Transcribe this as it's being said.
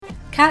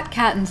Kat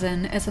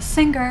Cattinson is a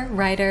singer,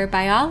 writer,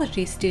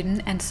 biology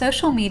student, and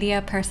social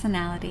media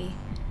personality.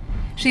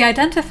 She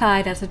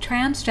identified as a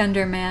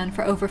transgender man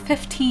for over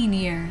 15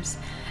 years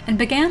and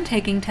began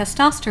taking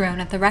testosterone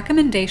at the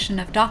recommendation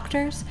of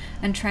doctors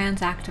and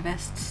trans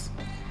activists.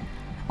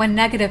 When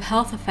negative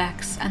health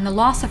effects and the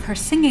loss of her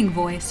singing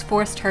voice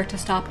forced her to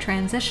stop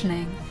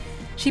transitioning,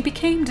 she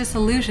became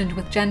disillusioned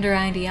with gender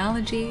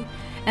ideology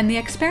and the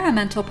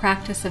experimental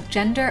practice of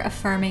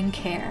gender-affirming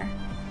care.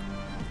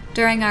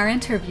 During our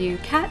interview,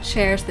 Kat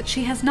shares that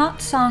she has not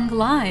sung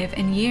live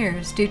in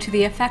years due to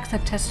the effects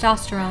of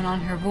testosterone on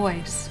her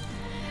voice,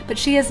 but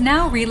she is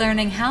now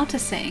relearning how to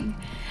sing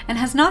and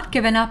has not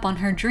given up on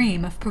her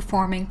dream of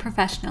performing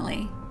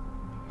professionally.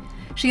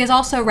 She is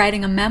also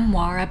writing a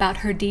memoir about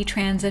her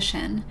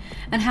detransition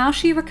and how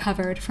she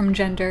recovered from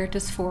gender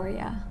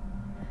dysphoria.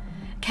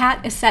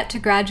 Kat is set to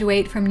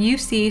graduate from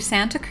UC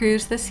Santa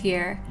Cruz this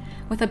year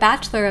with a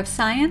Bachelor of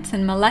Science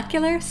in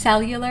Molecular,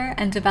 Cellular,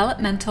 and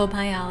Developmental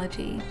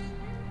Biology.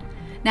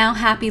 Now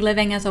happy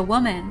living as a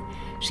woman,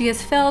 she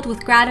is filled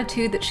with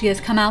gratitude that she has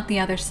come out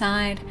the other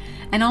side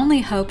and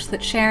only hopes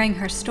that sharing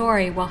her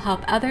story will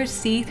help others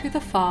see through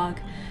the fog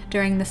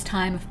during this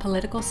time of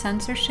political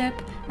censorship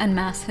and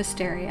mass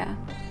hysteria.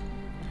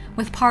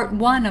 With part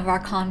 1 of our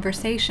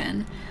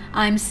conversation,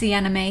 I'm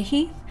Sienna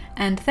Mayheath,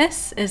 and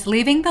this is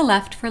Leaving the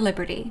Left for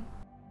Liberty.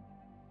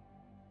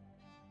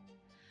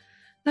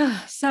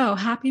 So,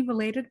 happy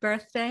belated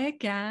birthday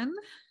again.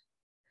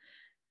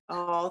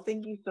 Oh,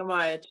 thank you so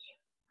much.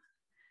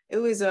 It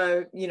was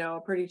a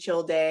pretty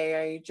chill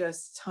day. I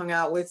just hung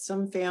out with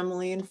some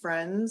family and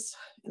friends,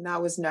 and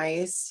that was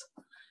nice.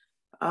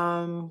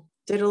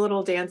 Did a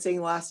little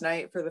dancing last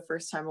night for the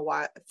first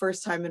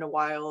time in a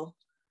while.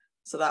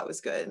 So that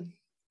was good.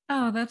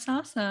 Oh, that's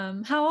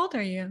awesome. How old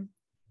are you?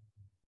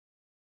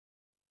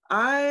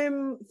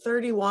 I'm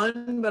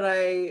 31, but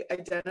I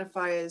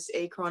identify as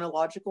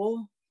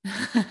achronological.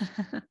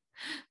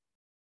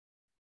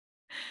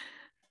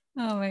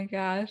 Oh my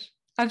gosh.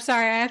 I'm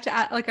sorry, I have to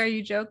ask, are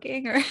you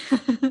joking or?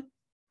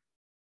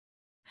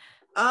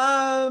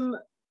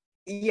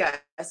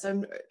 Yes,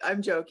 I'm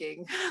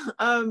joking.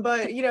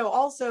 But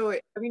also,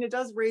 it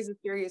does raise a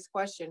serious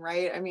question,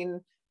 right?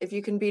 If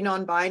you can be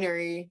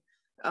non-binary,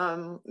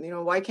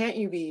 why can't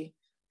you be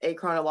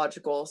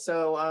achronological?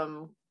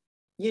 So,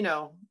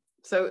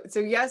 so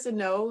yes and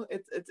no.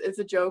 It's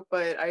a joke,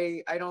 but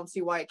I don't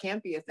see why it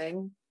can't be a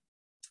thing.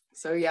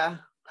 So yeah.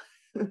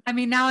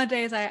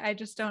 Nowadays I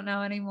just don't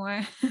know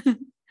anymore.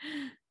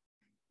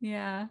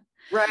 Yeah.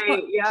 Right.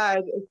 Well, yeah.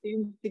 It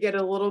seems to get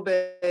a little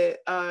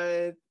bit,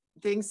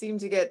 things seem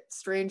to get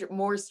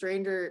more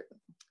stranger.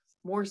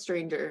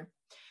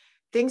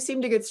 Things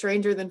seem to get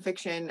stranger than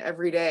fiction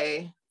every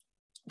day.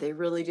 They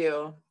really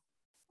do.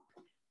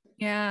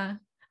 Yeah.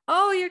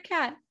 Oh, your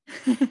cat.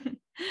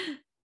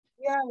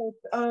 Yeah.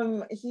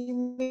 He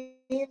may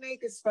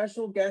make a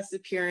special guest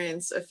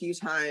appearance a few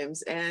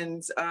times,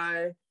 and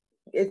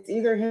it's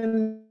either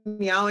him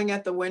meowing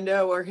at the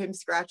window or him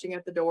scratching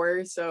at the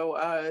door. So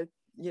I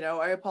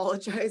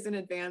apologize in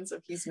advance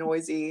if he's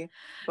noisy,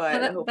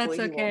 but hopefully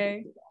that's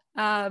okay.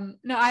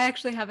 No, I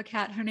actually have a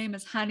cat. Her name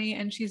is Honey,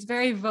 and she's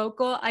very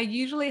vocal. I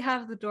usually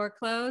have the door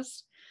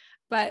closed,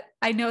 but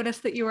I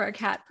noticed that you were a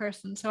cat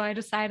person, so I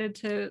decided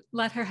to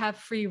let her have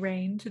free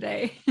reign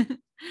today.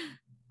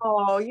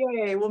 Oh,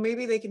 yay. Well,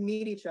 maybe they can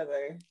meet each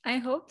other. I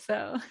hope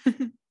so.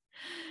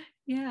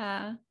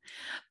 Yeah.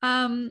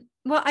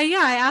 Well, I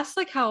asked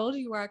how old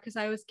you are because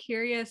I was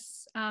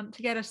curious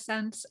to get a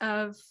sense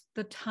of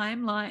the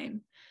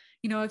timeline,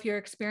 of your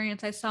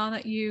experience. I saw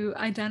that you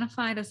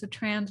identified as a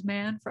trans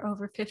man for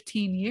over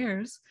 15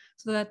 years.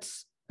 So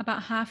that's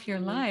about half your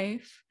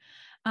life.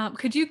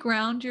 Could you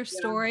ground your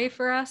story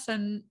for us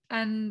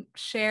and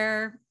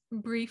share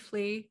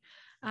briefly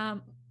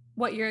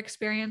what your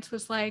experience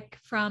was like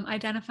from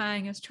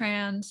identifying as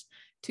trans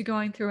to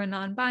going through a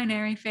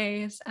non-binary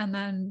phase and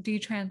then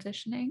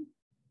detransitioning?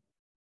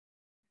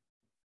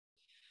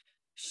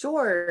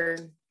 Sure.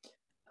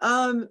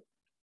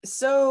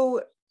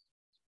 So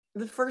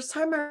the first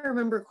time I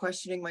remember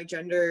questioning my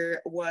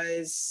gender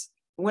was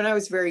when I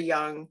was very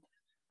young.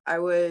 I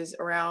was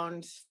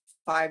around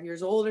 5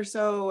 years old or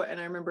so, and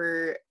I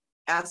remember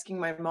asking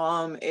my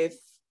mom if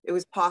it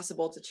was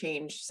possible to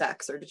change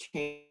sex or to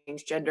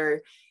change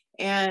gender.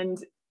 And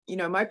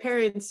my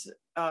parents,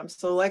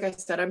 so like I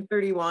said, I'm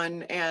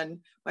 31, and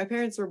my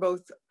parents were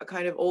both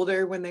kind of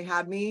older when they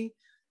had me.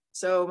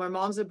 So my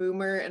mom's a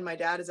boomer, and my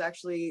dad is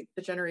actually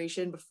the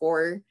generation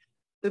before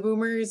the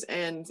boomers,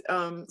 and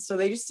so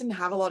they just didn't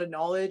have a lot of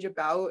knowledge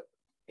about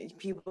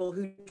people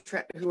who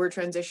were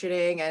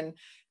transitioning. And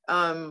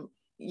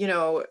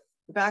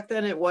back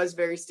then it was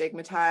very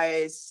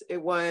stigmatized.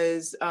 It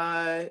was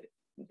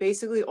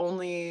basically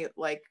only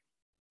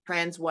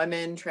trans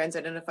women, trans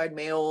identified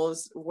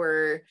males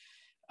were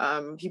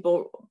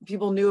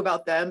people knew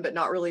about them, but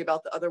not really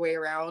about the other way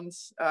around,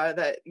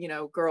 that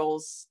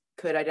girls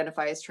could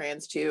identify as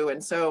trans too.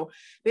 And so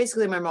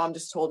basically my mom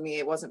just told me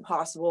it wasn't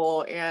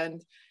possible.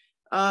 And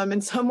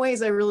in some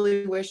ways I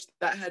really wish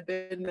that had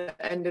been the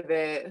end of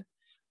it.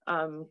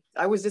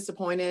 I was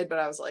disappointed, but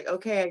I was like,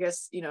 okay, I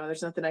guess,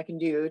 there's nothing I can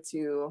do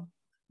to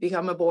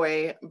become a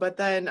boy. But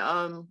then,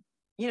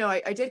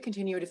 I did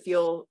continue to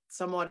feel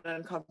somewhat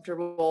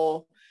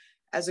uncomfortable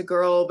as a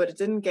girl, but it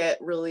didn't get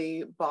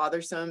really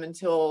bothersome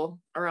until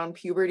around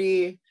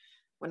puberty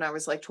when I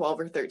was like 12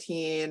 or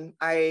 13.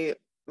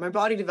 My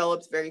body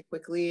developed very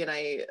quickly, and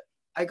I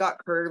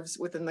got curves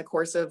within the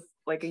course of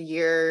like a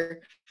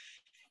year.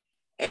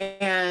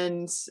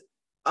 And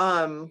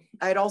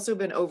I'd also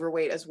been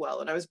overweight as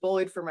well, and I was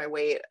bullied for my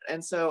weight.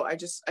 And so I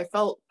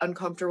felt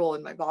uncomfortable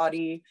in my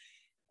body.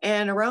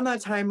 And around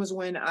that time was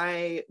when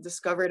I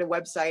discovered a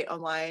website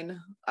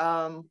online.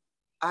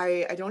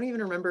 I don't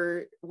even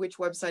remember which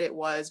website it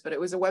was, but it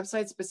was a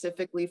website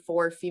specifically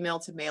for female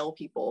to male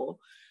people.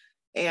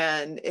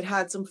 And it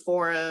had some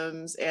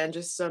forums and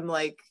just some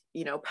like,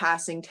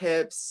 passing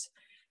tips.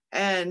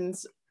 And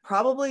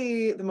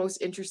probably the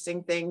most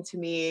interesting thing to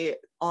me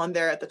on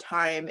there at the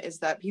time is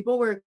that people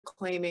were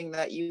claiming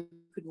that you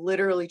could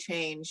literally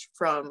change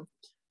from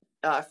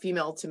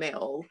female to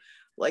male.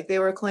 Like they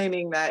were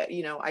claiming that,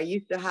 I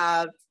used to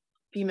have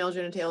female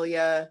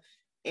genitalia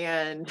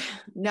and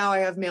now I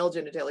have male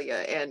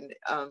genitalia. And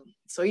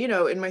so,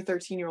 in my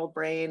 13-year-old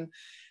brain,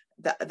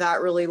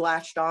 that really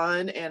latched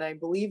on, and I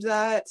believed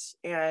that.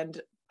 And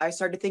I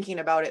started thinking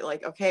about it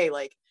like, okay,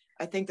 like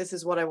I think this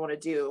is what I want to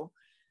do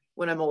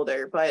when I'm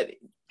older. But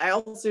I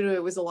also knew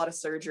it was a lot of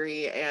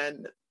surgery,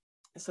 and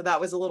so that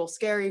was a little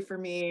scary for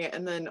me.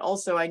 And then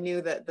also I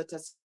knew that the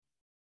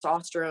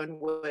testosterone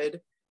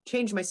would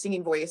change my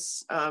singing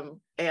voice.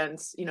 And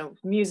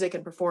music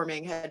and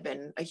performing had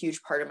been a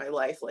huge part of my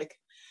life, like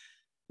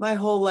my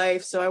whole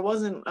life. So I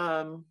wasn't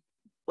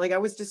I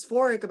was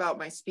dysphoric about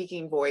my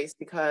speaking voice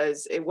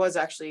because it was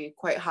actually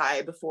quite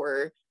high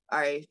before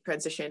I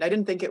transitioned. I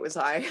didn't think it was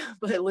high,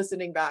 but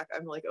listening back,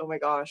 I'm like, oh my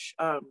gosh.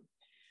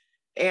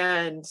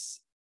 And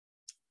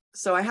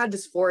so I had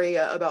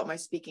dysphoria about my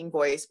speaking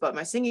voice, but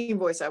my singing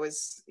voice, I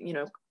was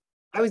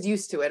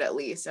used to it at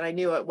least, and I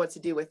knew what to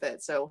do with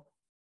it. So,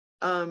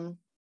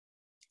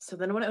 so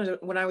then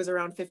when I was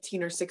around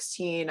 15 or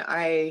 16,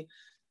 I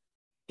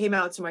came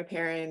out to my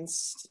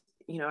parents.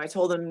 I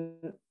told them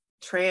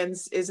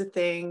trans is a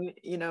thing.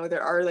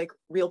 There are like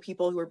real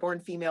people who are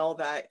born female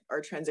that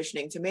are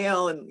transitioning to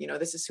male, and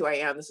this is who I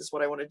am. This is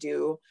what I want to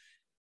do.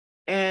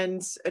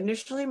 And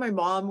initially my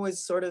mom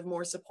was sort of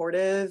more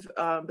supportive,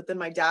 but then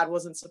my dad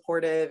wasn't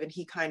supportive, and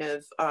he kind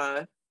of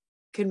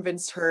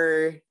convinced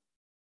her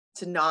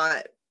to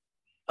not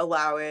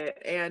allow it.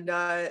 And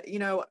I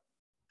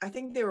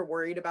think they were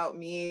worried about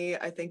me.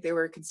 I think they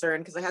were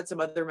concerned because I had some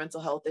other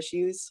mental health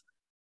issues.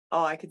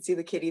 Oh, I could see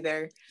the kitty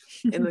there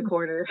in the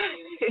corner.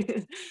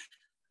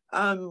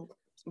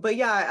 But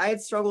yeah, I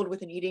had struggled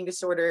with an eating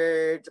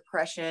disorder,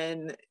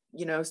 depression,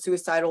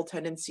 suicidal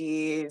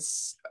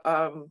tendencies.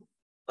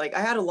 Like I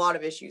had a lot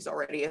of issues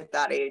already at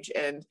that age.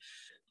 And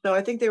so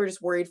I think they were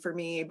just worried for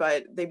me,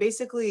 but they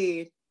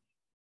basically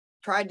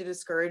tried to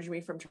discourage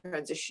me from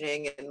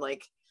transitioning in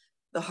like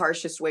the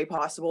harshest way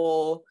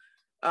possible.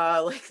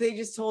 Like they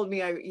just told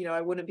me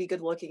I wouldn't be good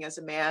looking as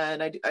a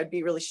man. I'd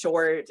be really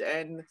short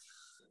and,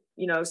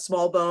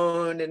 small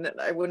boned, and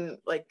I wouldn't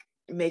like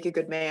make a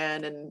good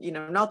man. And,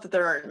 not that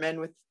there aren't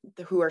men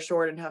who are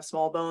short and have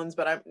small bones,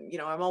 but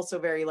I'm also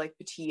very like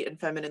petite and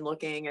feminine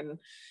looking. And,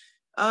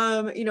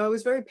 it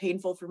was very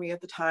painful for me at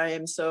the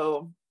time.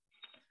 So,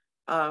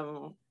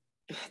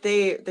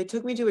 they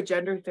took me to a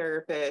gender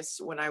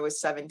therapist when I was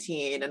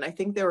 17, and I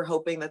think they were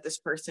hoping that this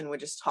person would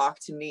just talk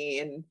to me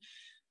and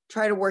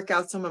try to work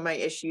out some of my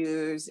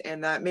issues,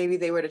 and that maybe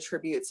they would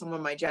attribute some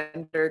of my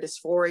gender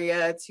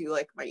dysphoria to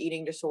like my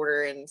eating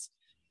disorder and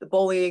the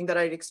bullying that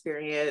I'd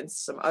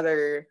experienced, some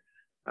other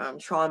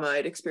trauma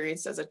I'd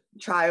experienced as a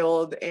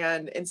child.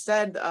 And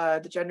instead,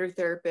 the gender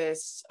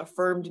therapist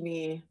affirmed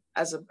me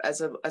as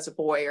a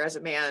boy or as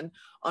a man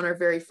on our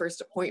very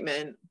first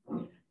appointment.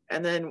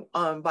 And then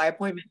by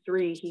appointment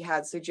 3, he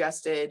had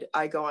suggested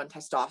I go on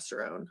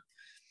testosterone.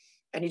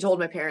 And he told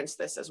my parents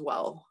this as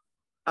well.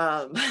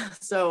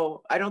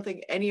 So I don't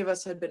think any of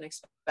us had been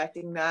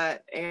expecting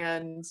that.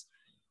 And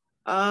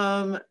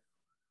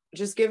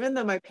just given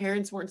that my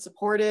parents weren't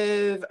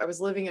supportive, I was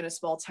living in a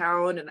small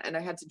town, and I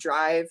had to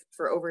drive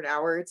for over an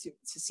hour to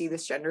see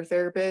this gender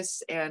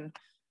therapist. And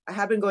I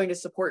had been going to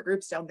support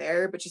groups down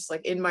there, but just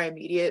like in my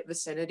immediate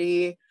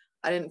vicinity,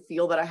 I didn't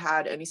feel that I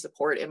had any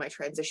support in my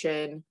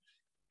transition.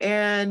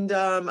 And,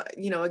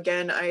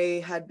 again,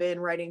 I had been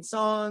writing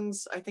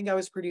songs. I think I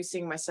was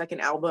producing my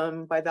second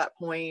album by that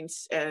point.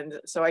 And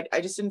so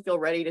I just didn't feel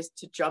ready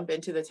to jump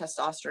into the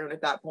testosterone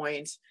at that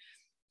point.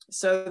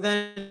 So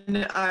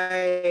then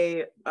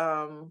I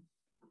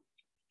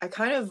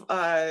kind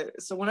of,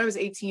 so when I was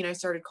 18, I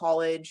started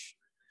college,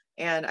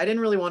 and I didn't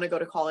really want to go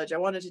to college. I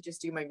wanted to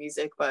just do my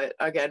music. But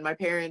again, my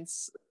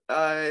parents,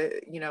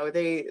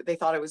 they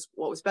thought it was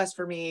what was best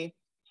for me.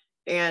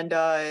 And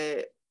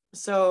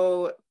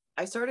so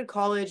I started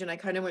college, and I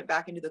kind of went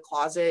back into the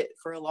closet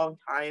for a long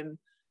time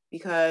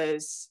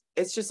because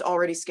it's just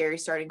already scary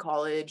starting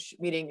college,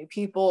 meeting new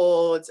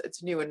people.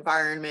 It's a new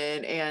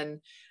environment, and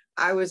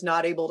I was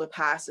not able to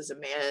pass as a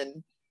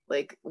man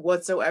like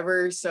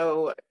whatsoever.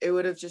 So it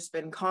would have just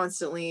been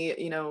constantly,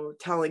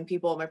 telling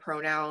people my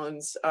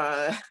pronouns.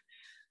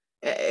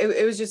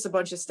 It was just a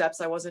bunch of steps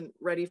I wasn't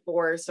ready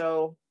for.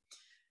 So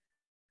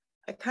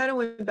I kind of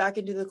went back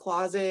into the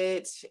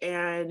closet,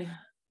 and,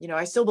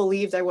 I still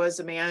believed I was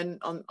a man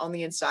on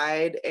the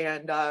inside,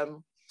 and,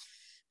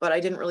 but I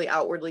didn't really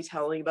outwardly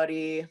tell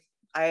anybody.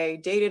 I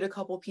dated a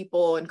couple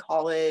people in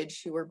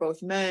college who were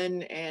both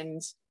men,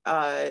 and,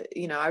 I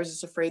was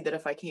just afraid that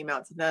if I came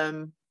out to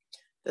them,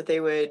 that they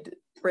would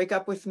break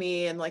up with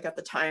me. And like at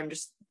the time,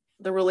 just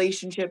the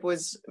relationship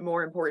was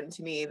more important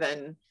to me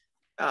than,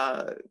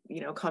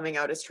 coming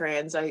out as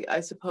trans, I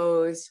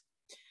suppose.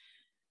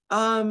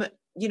 But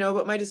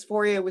my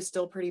dysphoria was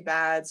still pretty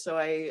bad. So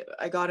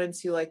I got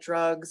into like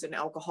drugs and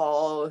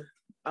alcohol.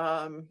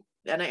 And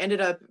I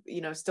ended up,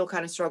 still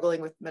kind of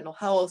struggling with mental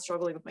health,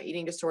 struggling with my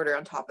eating disorder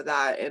on top of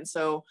that. And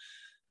so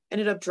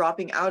ended up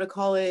dropping out of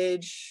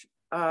college.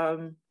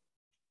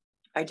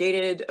 I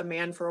dated a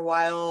man for a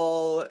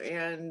while,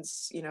 and,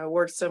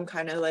 worked some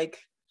kind of like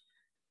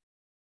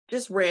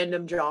just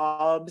random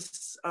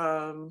jobs.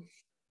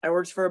 I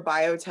worked for a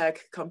biotech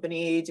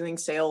company doing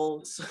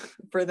sales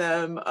for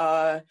them.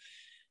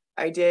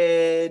 I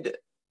did,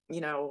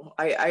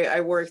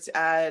 I worked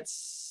at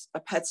a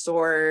pet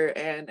store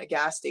and a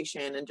gas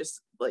station, and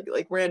just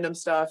like random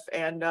stuff.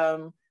 And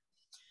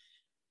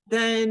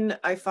then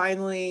I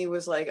finally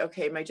was like,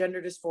 okay, my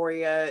gender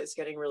dysphoria is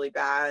getting really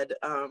bad.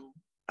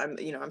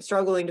 I'm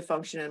struggling to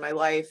function in my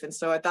life. And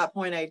so at that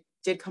point, I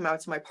did come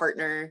out to my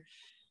partner,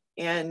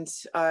 and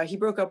he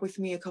broke up with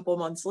me a couple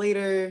months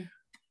later,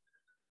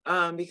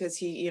 because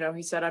he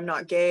said I'm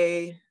not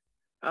gay.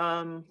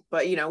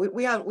 But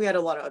we had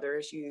a lot of other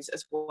issues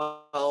as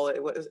well.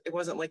 It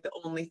wasn't like the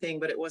only thing,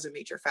 but it was a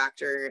major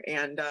factor.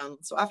 And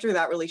so after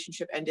that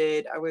relationship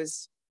ended, I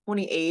was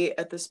 28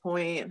 at this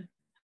point,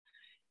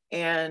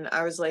 and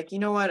I was like, you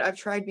know what? I've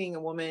tried being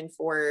a woman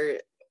for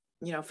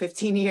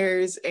 15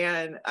 years,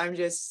 and I'm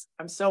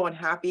so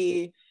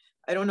unhappy.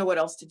 I don't know what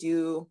else to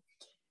do.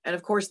 And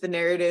of course, the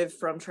narrative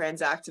from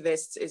trans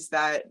activists is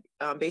that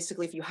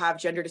basically, if you have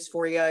gender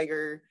dysphoria,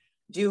 you're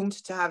doomed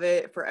to have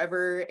it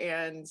forever,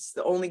 and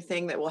the only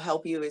thing that will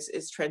help you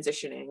is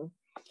transitioning.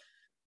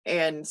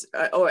 And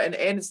and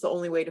it's the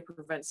only way to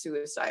prevent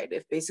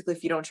suicide.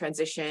 If you don't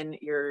transition,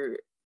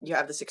 you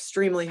have this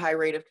extremely high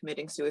rate of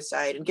committing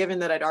suicide. And given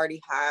that I'd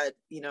already had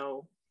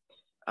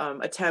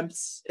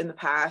attempts in the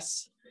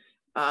past,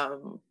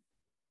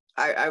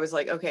 I was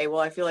like, okay, well,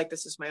 I feel like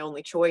this is my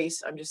only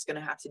choice. I'm just gonna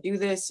have to do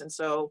this. And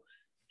so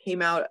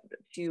came out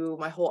to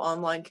my whole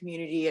online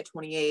community at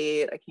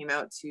 28. I came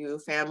out to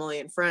family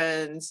and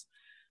friends.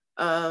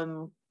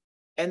 And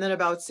then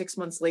about 6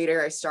 months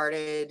later, I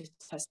started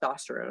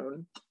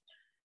testosterone.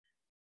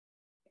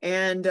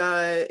 And,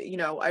 I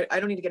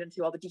don't need to get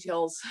into all the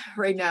details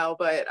right now,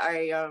 but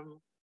I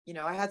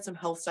had some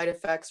health side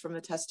effects from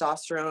the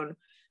testosterone.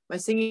 My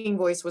singing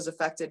voice was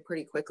affected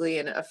pretty quickly,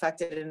 and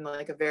affected in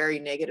like a very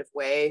negative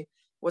way. It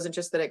wasn't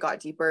just that it got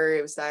deeper,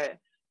 it was that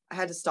I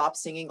had to stop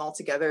singing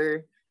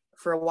altogether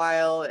for a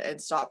while and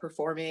stop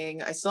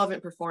performing. I still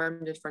haven't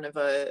performed in front of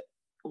a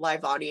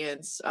live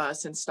audience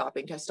since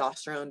stopping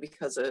testosterone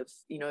because of,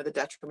 the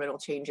detrimental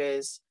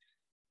changes.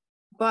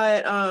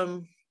 But,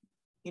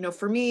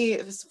 for me,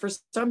 for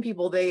some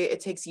people,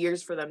 it takes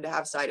years for them to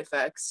have side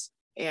effects.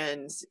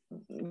 And,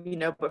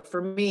 but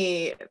for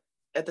me,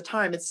 at the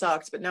time it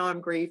sucked, but now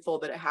I'm grateful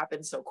that it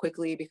happened so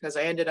quickly, because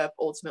I ended up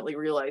ultimately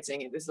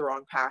realizing it was the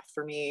wrong path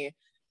for me,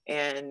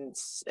 and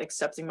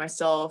accepting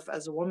myself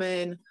as a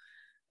woman.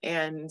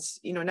 And,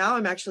 now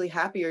I'm actually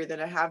happier than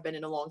I have been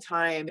in a long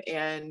time.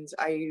 And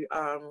I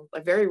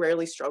very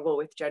rarely struggle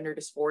with gender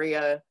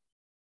dysphoria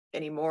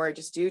anymore,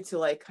 just due to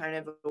like kind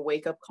of a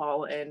wake up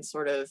call, and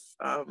sort of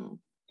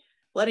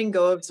letting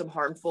go of some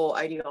harmful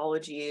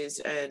ideologies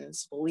and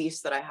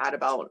beliefs that I had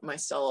about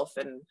myself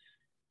and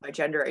my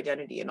gender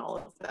identity and all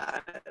of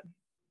that.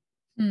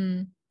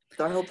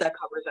 So I hope that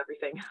covers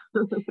everything.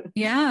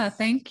 Yeah,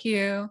 thank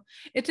you.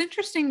 It's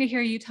interesting to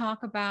hear you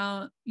talk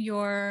about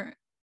your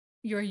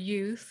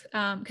youth,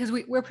 because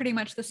we're pretty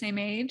much the same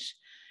age.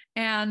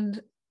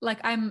 And like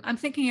I'm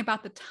thinking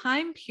about the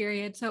time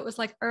period. So it was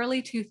like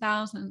early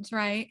 2000s,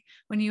 right?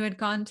 When you had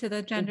gone to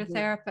the gender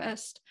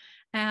therapist,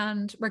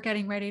 and we're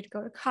getting ready to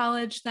go to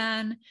college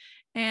then.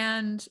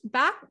 And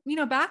back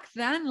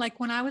then, like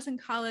when I was in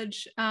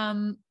college,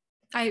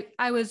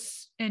 I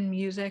was in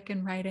music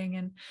and writing,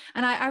 and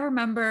I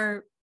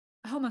remember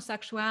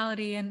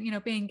homosexuality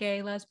and being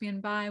gay,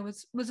 lesbian, bi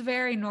was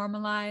very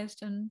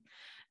normalized and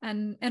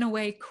in a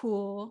way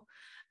cool.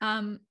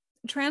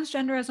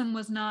 Transgenderism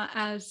was not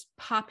as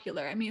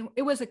popular. I mean,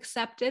 it was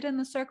accepted in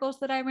the circles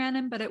that I ran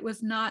in, but it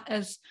was not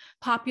as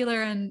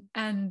popular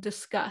and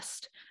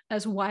discussed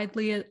as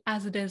widely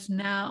as it is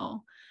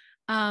now.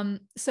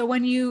 So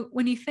when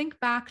you think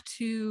back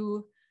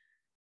to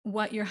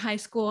what your high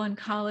school and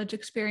college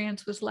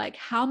experience was like,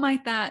 how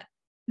might that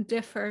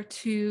differ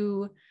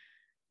to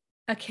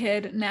a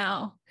kid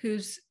now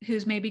who's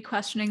maybe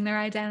questioning their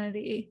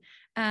identity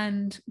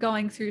and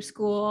going through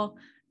school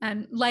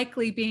and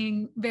likely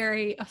being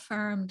very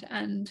affirmed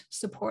and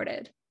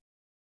supported.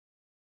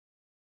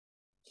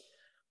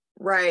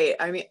 Right.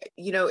 I mean,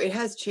 it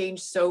has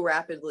changed so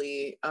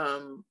rapidly.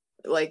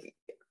 Like,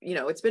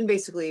 it's been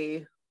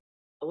basically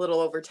a little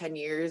over 10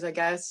 years, I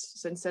guess,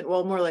 since then.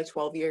 Well, more like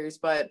 12 years,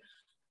 but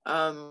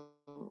um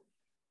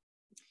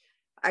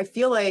I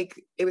feel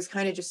like it was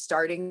kind of just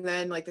starting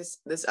then, like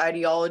this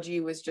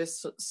ideology was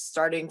just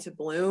starting to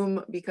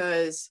bloom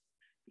because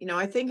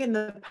I think in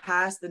the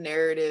past the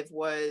narrative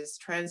was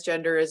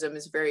transgenderism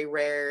is very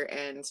rare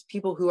and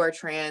people who are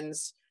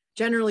trans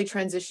generally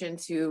transition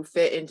to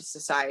fit into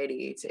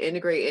society, to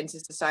integrate into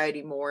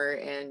society more,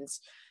 and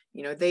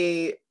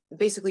they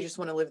basically just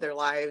want to live their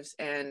lives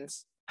and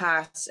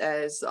pass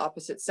as the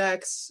opposite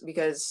sex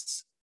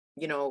because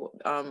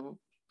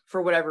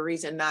for whatever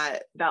reason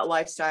that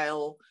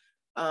lifestyle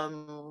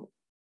um,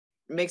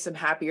 makes them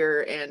happier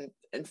and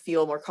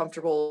feel more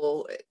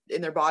comfortable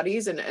in their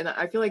bodies. And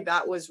I feel like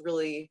that was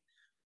really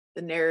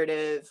the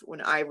narrative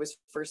when I was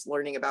first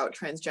learning about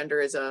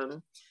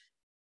transgenderism.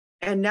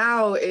 And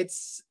now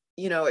it's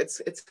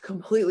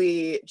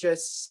completely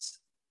just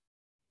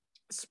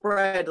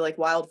spread like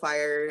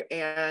wildfire.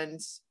 And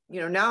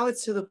now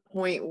it's to the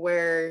point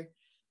where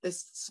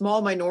this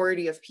small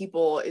minority of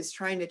people is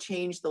trying to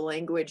change the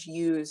language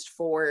used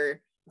for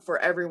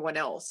everyone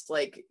else.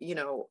 Like,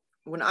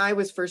 when I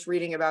was first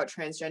reading about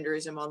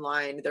transgenderism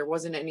online, there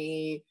wasn't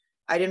any,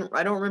 I don't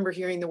remember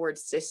hearing the word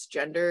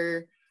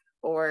cisgender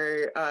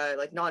or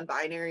like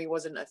non-binary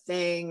wasn't a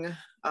thing.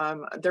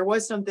 There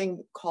was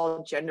something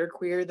called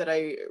genderqueer that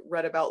I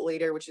read about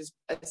later, which is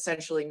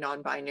essentially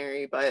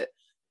non-binary, but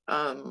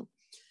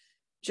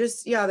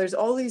just, yeah, there's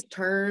all these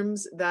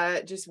terms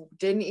that just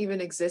didn't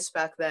even exist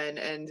back then.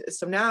 And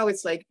so now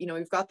it's like,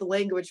 we've got the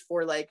language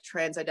for like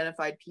trans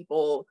identified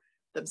people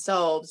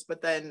themselves,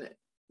 but then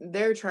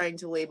they're trying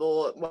to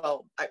label,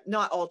 well,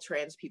 not all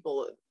trans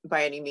people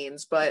by any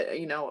means, but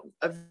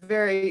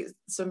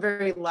some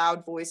very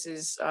loud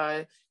voices,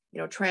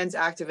 trans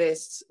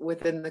activists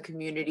within the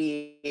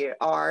community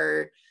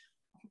are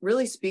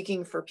really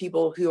speaking for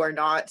people who are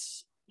not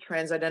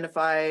trans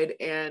identified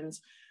and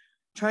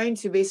trying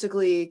to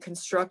basically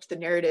construct the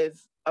narrative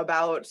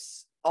about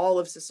all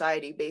of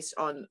society based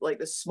on like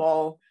this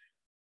small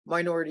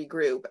minority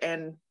group.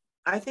 And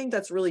I think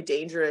that's really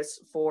dangerous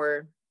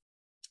for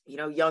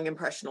young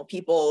impressionable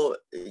people,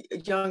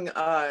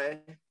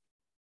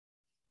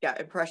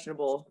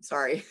 impressionable,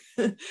 sorry.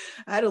 I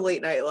had a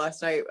late night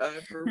last night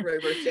for my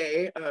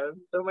birthday,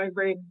 so my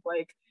brain's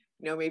like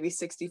maybe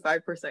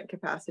 65%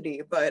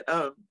 capacity, but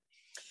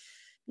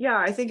yeah,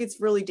 I think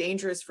it's really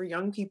dangerous for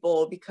young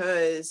people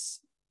because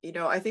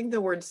I think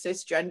the word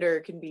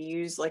cisgender can be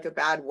used like a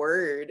bad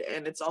word,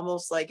 and it's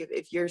almost like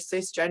if you're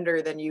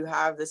cisgender, then you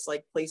have this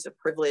like place of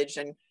privilege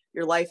and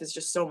your life is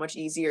just so much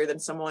easier than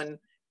someone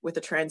with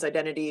a trans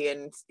identity.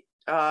 And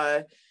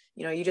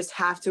you just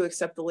have to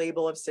accept the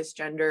label of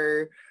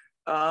cisgender.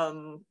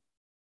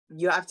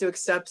 You have to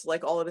accept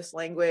like all of this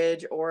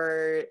language,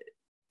 or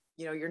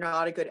you're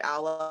not a good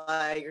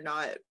ally, you're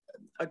not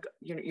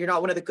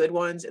one of the good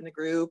ones in the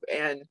group.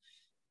 And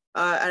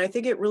I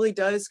think it really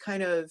does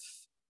kind of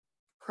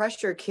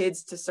pressure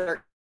kids to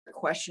start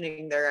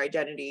questioning their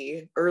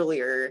identity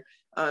earlier.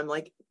 I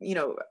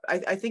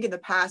think in the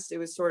past it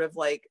was sort of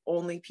like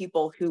only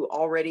people who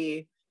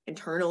already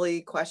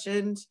internally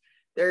questioned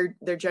their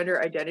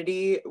gender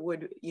identity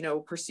would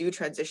pursue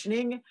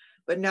transitioning,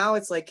 but now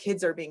it's like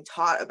kids are being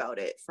taught about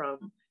it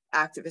from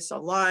activists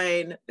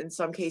online. In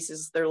some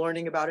cases they're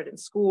learning about it in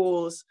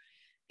schools.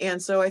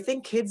 And so I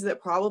think kids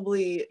that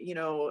probably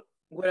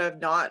would have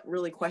not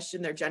really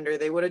questioned their gender,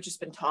 they would have just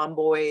been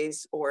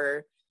tomboys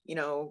or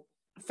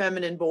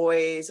feminine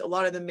boys. A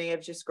lot of them may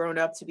have just grown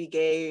up to be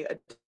gay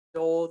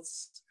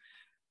adults,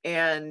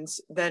 and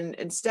then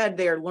instead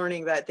they are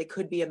learning that they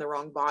could be in the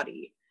wrong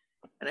body.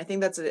 And I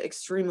think that's an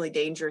extremely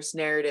dangerous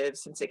narrative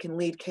since it can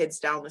lead kids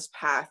down this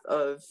path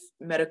of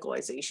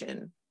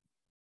medicalization.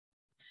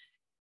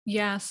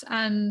 Yes,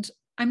 and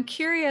I'm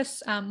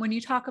curious, when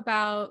you talk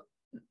about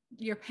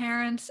your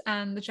parents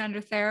and the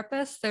gender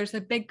therapist, there's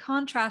a big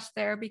contrast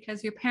there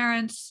because your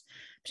parents,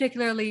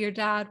 particularly your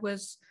dad,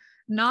 was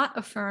not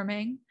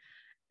affirming,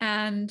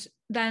 and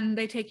then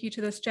they take you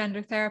to this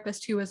gender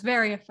therapist who was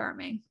very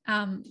affirming,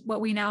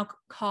 what we now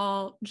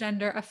call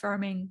gender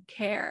affirming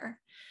care.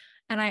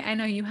 And I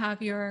know you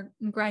have your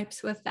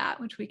gripes with that,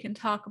 which we can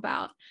talk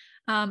about.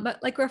 But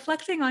like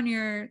reflecting on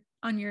your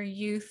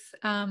youth,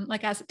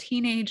 like as a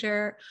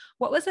teenager,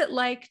 what was it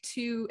like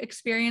to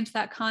experience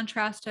that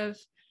contrast of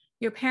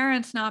your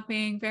parents not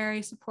being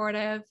very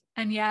supportive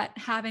and yet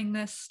having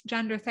this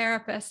gender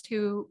therapist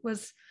who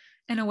was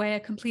in a way a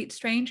complete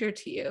stranger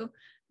to you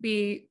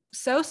be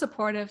so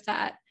supportive?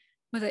 That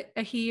was it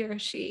a he or a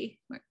she?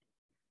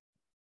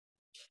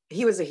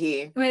 He was a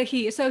he.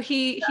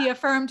 He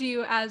affirmed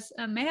you as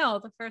a male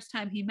the first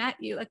time he met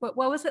you. Like what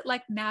was it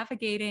like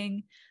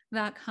navigating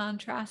that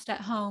contrast at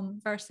home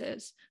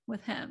versus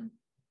with him?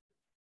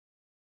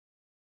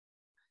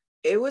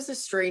 It was a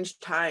strange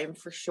time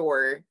for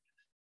sure.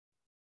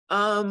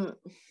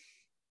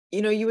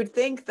 you would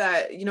think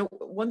that,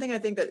 one thing I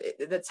think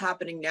that's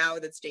happening now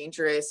that's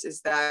dangerous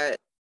is that,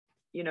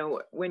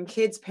 when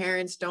kids'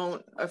 parents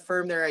don't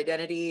affirm their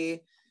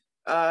identity,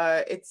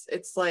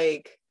 it's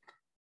like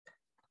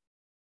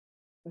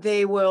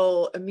they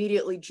will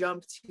immediately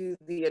jump to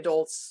the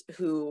adults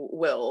who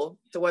will.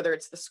 So whether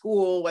it's the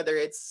school, whether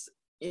it's,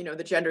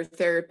 the gender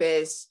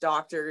therapists,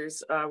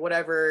 doctors,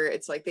 whatever,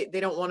 it's like they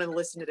don't want to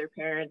listen to their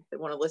parents. They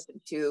want to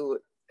listen to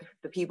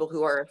the people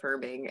who are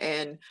affirming.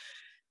 And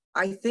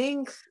I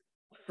think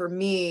for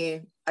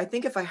me, I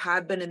think if I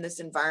had been in this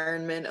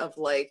environment of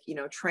like,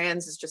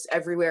 trans is just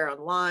everywhere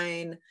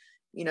online,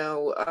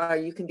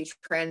 you can be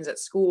trans at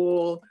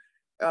school,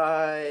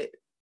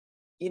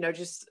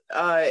 just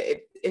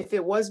if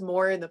it was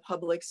more in the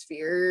public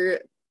sphere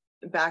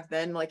back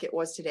then, like it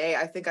was today,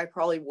 I think I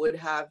probably would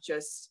have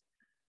just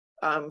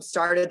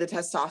started the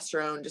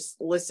testosterone,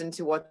 just listened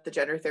to what the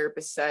gender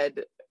therapist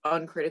said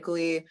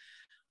uncritically.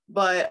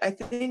 But I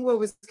think what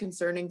was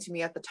concerning to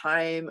me at the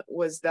time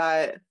was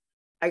that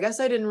I guess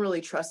I didn't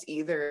really trust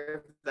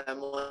either of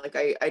them. Like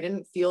I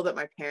didn't feel that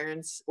my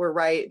parents were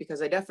right,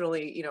 because I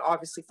definitely,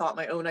 obviously thought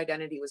my own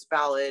identity was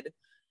valid.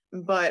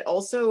 But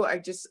also I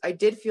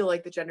did feel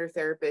like the gender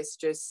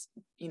therapist just,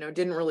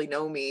 didn't really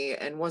know me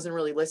and wasn't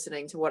really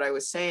listening to what I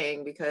was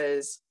saying,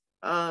 because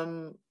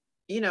I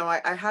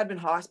had been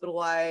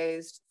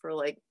hospitalized for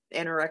like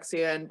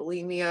anorexia and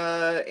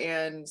bulimia,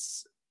 and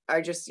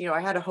I just,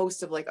 I had a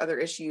host of like other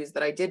issues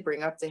that I did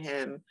bring up to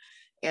him,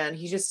 and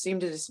he just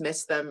seemed to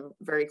dismiss them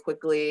very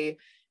quickly,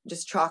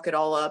 just chalk it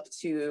all up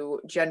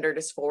to gender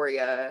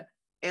dysphoria.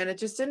 And it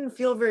just didn't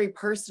feel very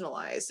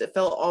personalized. It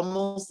felt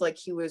almost like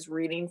he was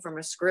reading from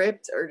a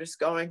script or just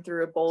going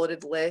through a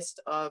bulleted list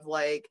of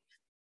like,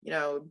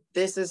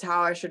 this is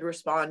how I should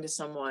respond to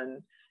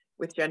someone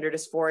with gender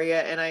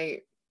dysphoria. And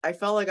I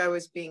felt like I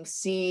was being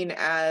seen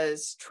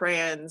as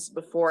trans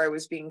before I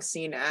was being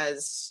seen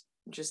as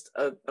just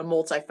a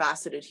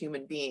multifaceted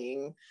human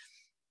being.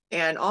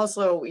 And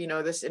also,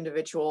 this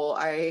individual,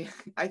 I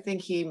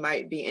think he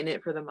might be in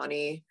it for the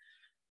money.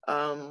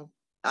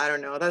 I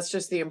don't know. That's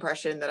just the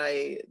impression that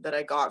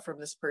I got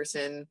from this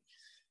person.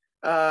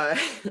 Uh,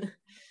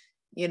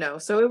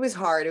 so it was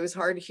hard. It was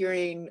hard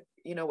hearing,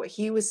 what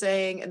he was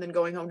saying, and then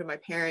going home to my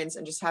parents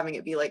and just having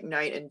it be like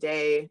night and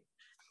day.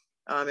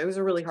 It was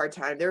a really hard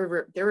time. They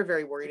were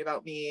very worried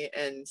about me,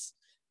 and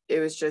it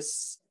was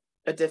just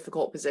a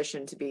difficult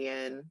position to be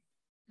in.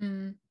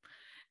 Mm.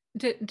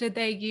 Did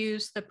they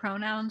use the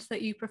pronouns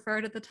that you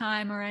preferred at the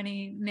time, or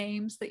any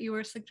names that you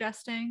were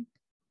suggesting?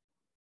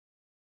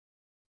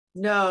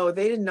 No,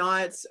 they did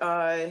not.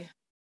 My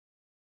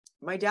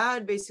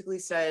dad basically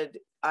said,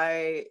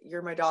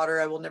 you're my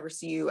daughter. I will never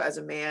see you as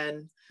a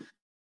man.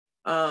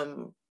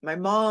 My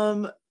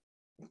mom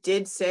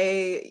did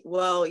say,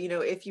 well,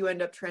 if you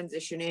end up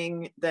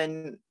transitioning,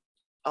 then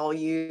I'll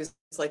use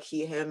like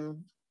he,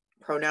 him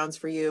pronouns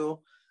for you.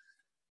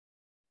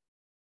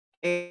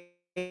 And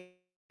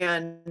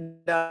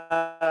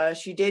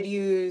she did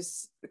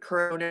use the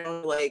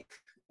pronoun, like,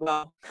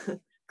 well,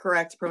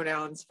 correct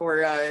pronouns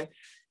for,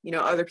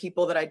 other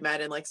people that I'd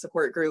met in like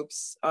support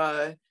groups.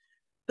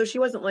 So she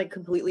wasn't like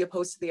completely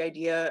opposed to the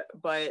idea,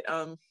 but,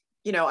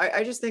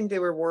 I just think they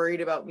were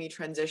worried about me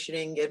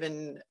transitioning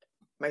given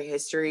my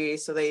history.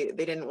 So they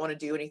didn't want to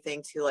do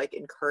anything to like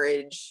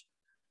encourage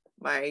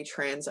my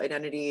trans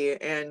identity.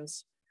 And,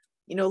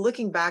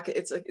 looking back,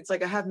 it's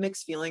like I have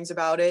mixed feelings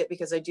about it,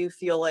 because I do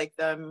feel like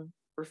them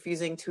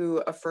refusing to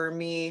affirm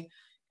me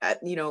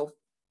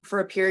for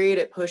a period,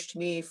 it pushed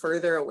me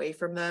further away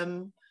from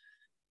them.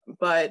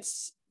 But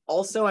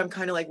also I'm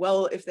kind of like,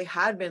 well, if they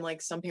had been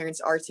like some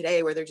parents are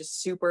today, where they're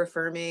just super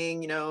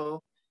affirming,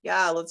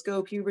 yeah, let's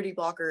go puberty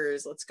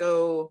blockers, let's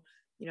go,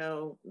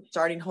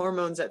 starting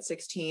hormones at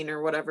 16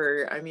 or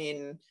whatever. I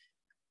mean,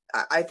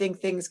 I think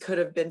things could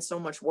have been so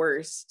much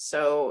worse.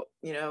 So,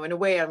 in a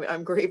way,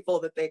 I'm grateful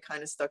that they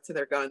kind of stuck to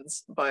their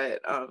guns.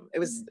 But it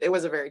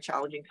was a very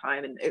challenging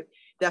time, and it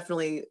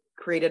definitely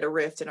created a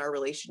rift in our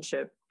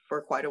relationship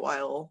for quite a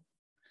while.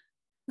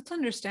 That's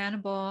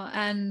understandable.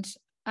 And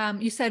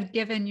you said,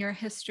 given your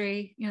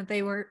history,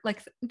 they were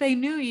like, they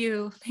knew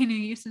you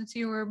since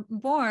you were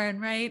born,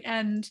 right?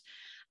 And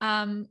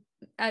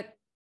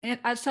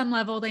at some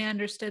level, they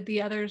understood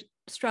the other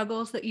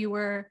struggles that you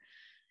were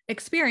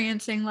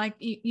experiencing. Like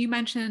you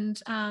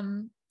mentioned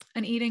an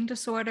eating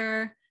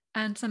disorder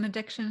and some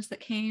addictions that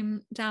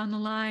came down the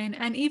line.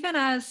 And even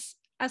as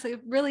a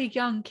really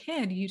young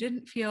kid, you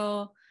didn't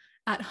feel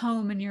at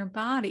home in your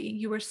body.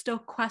 You were still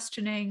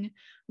questioning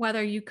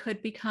whether you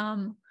could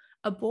become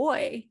a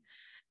boy.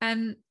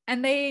 And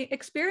they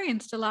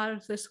experienced a lot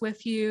of this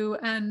with you,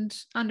 and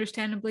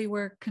understandably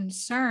were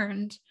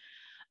concerned.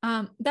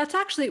 That's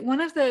actually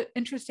one of the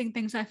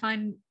things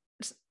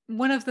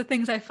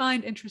I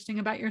find interesting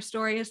about your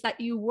story, is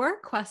that you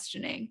were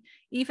questioning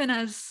even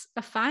as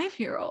a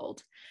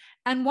 5-year-old.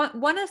 And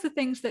one of the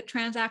things that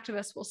trans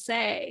activists will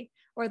say,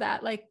 or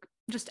that like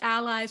just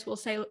allies will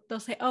say, they'll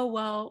say, oh,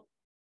 well,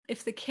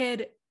 if the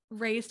kid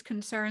raised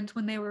concerns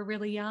when they were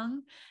really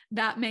young,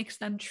 that makes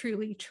them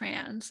truly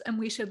trans, and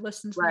we should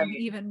listen to them Right.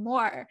 even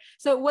more.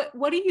 So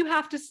what do you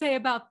have to say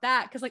about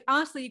that? Because like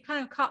honestly, you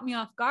kind of caught me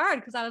off guard,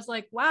 because I was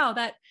like, wow,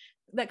 that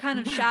kind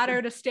of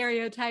shattered a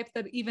stereotype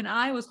that even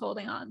I was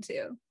holding on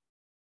to.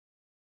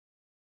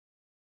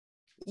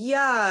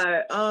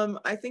 Yeah,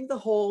 I think the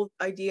whole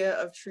idea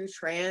of true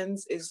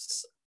trans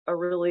is a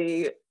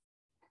really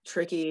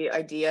tricky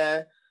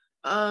idea.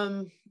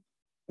 Um,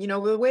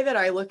 the way that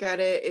I look at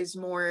it is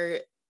more,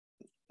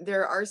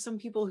 there are some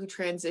people who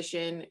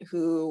transition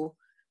who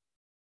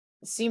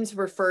seem to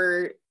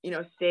prefer,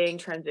 staying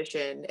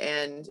transition,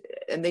 and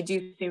they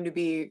do seem to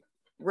be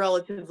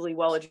relatively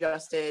well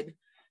adjusted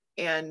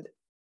and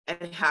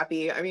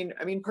happy. I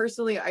mean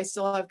personally, I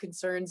have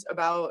concerns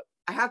about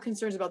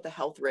the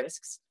health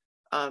risks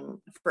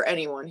for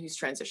anyone who's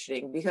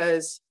transitioning,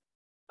 because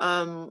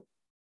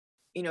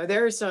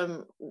there are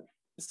some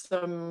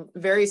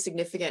very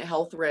significant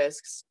health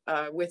risks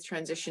with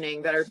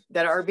transitioning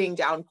that are being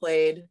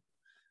downplayed.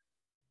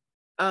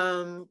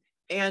 And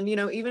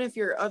even if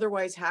you're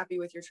otherwise happy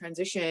with your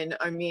transition,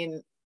 I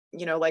mean,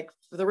 like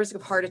the risk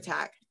of heart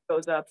attack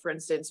goes up, for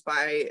instance,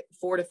 by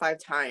 4 to 5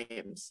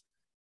 times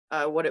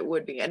what it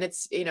would be. And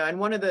it's, and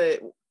one of the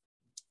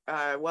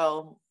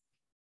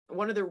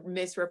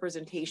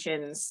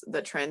misrepresentations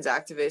that trans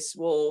activists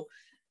will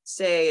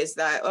say is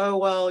that, oh,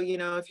 well,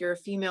 if you're a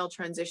female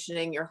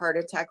transitioning, your heart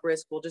attack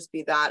risk will just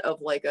be that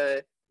of like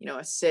a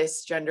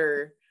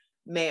cisgender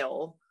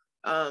male.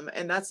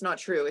 And that's not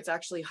true. It's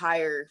actually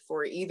higher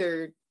for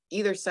either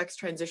sex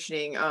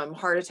transitioning.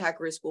 Heart attack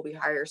risk will be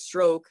higher,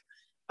 stroke,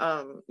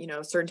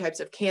 certain types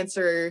of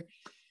cancer,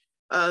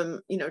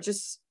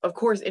 just of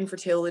course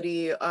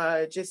infertility,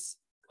 just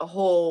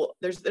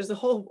there's a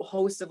whole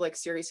host of like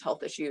serious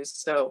health issues.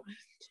 So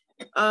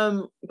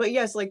but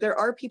yes, like there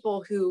are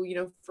people who,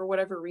 for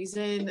whatever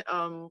reason,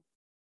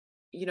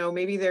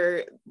 maybe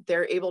they're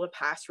able to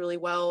pass really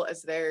well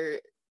as their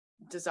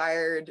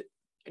desired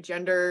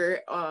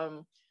gender,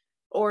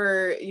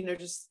 or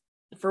just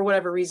for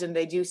whatever reason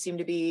they do seem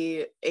to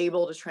be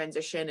able to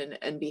transition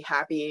and be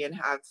happy and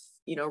have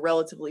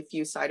relatively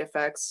few side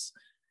effects.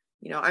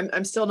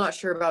 I'm still not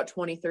sure about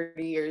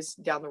 20-30 years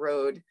down the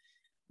road,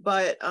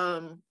 but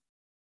I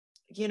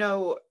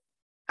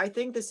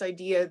think this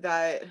idea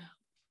that,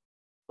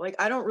 like,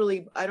 I don't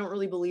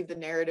really believe the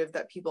narrative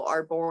that people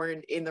are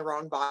born in the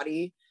wrong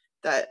body,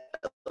 that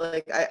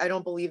like I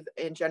don't believe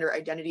in gender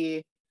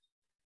identity,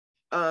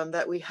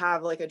 that we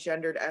have like a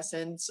gendered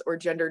essence or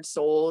gendered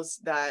souls,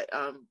 that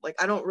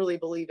like I don't really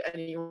believe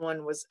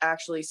anyone was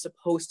actually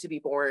supposed to be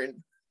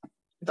born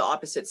the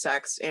opposite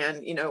sex.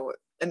 And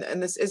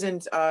and this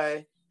isn't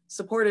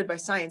supported by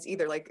science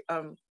either. Like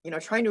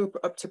trying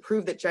to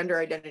prove that gender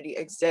identity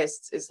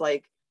exists is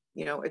like,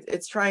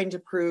 it's trying to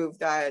prove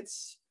that,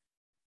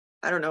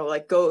 I don't know,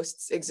 like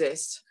ghosts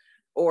exist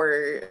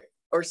or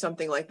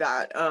something like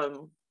that.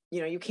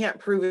 You can't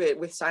prove it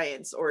with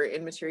science or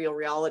in material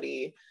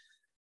reality.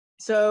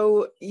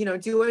 So,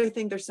 do I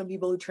think there's some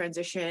people who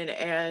transition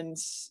and,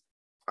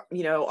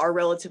 are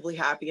relatively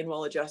happy and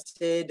well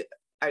adjusted?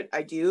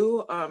 I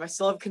do. I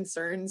still have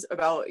concerns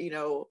about,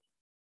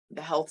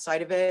 the health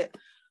side of it.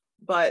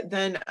 But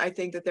then I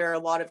think that there are a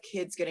lot of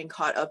kids getting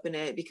caught up in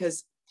it,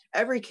 because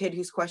every kid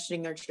who's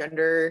questioning their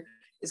gender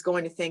is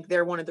going to think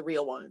they're one of the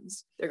real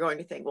ones. They're going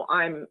to think, well,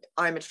 I'm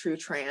a true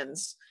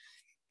trans.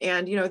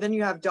 And, then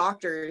you have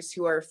doctors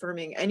who are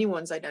affirming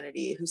anyone's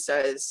identity who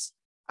says,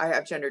 I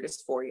have gender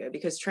dysphoria,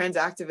 because trans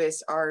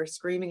activists are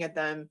screaming at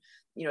them,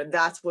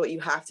 that's what you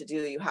have to do.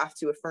 You have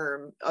to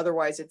affirm.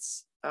 Otherwise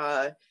it's,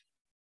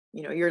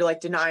 you're like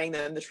denying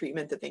them the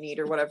treatment that they need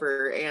or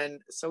whatever.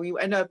 And so you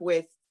end up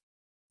with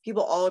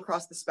people all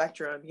across the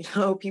spectrum,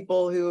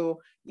 people who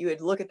you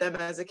would look at them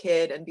as a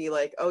kid and be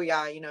like, oh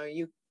yeah,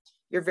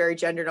 you're very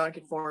gender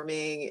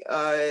nonconforming.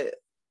 I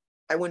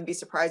wouldn't be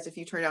surprised if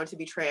you turn out to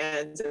be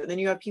trans. And then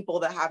you have people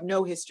that have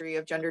no history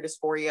of gender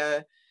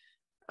dysphoria,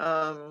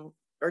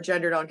 or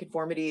gender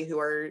nonconformity, who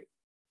are,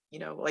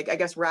 like, I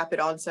guess, rapid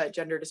onset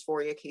gender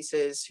dysphoria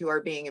cases who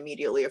are being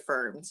immediately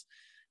affirmed.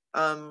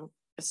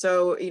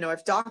 So,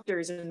 if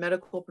doctors and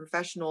medical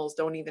professionals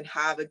don't even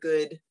have a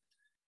good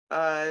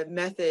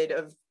method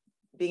of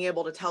being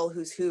able to tell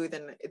who's who,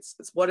 then it's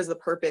what is the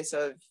purpose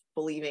of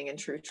believing in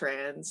true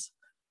trans?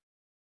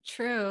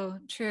 True.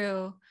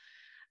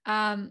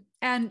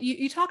 And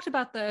you talked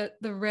about the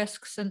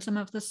risks and some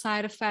of the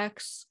side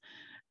effects.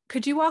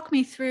 Could you walk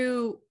me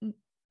through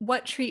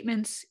what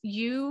treatments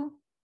you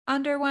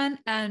underwent,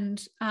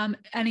 and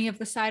any of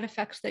the side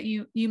effects that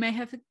you may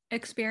have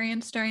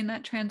experienced during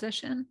that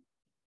transition?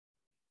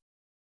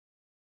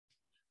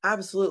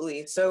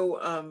 Absolutely.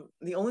 So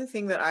the only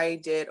thing that I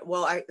did,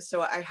 well, I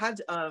had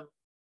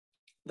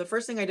the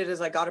first thing I did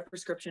is I got a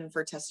prescription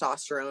for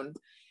testosterone.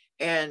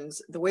 And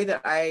the way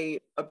that I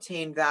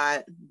obtained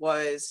that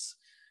was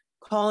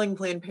calling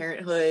Planned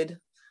Parenthood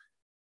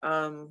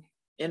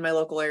in my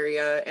local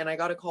area, and I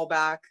got a call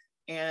back.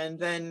 And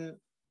then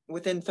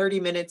within 30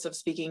 minutes of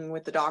speaking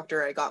with the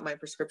doctor, I got my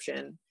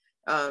prescription.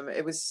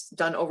 It was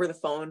done over the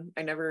phone.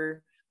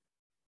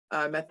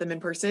 met them in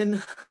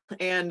person.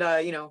 And,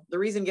 you know, the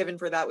reason given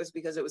for that was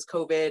because it was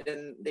COVID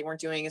and they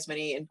weren't doing as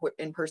many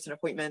in-person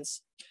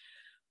appointments.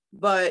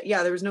 But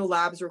yeah, there was no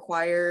labs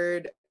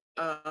required.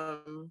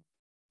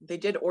 They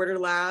did order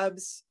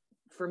labs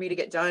for me to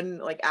get done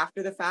like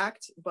after the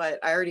fact, but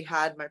I already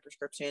had my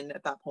prescription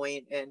at that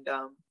point. And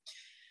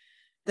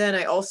then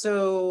I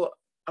also,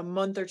 a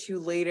month or two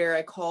later,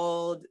 I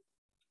called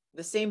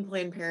the same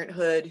Planned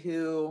Parenthood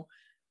who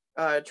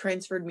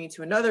transferred me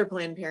to another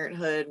Planned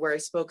Parenthood where I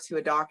spoke to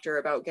a doctor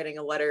about getting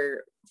a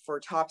letter for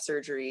top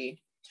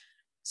surgery.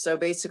 So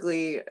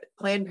basically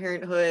Planned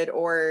Parenthood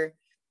or,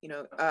 you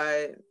know,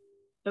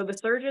 so the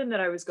surgeon that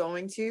I was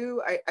going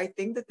to, I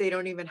think that they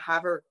don't even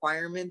have a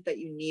requirement that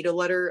you need a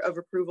letter of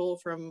approval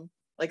from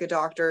like a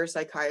doctor,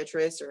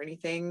 psychiatrist or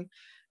anything.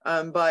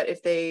 But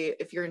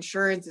if your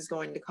insurance is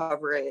going to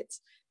cover it,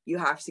 you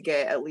have to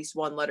get at least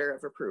one letter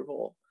of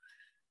approval.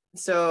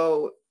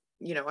 So,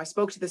 you know, I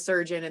spoke to the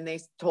surgeon and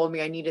they told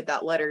me I needed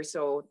that letter.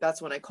 So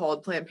that's when I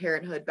called Planned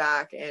Parenthood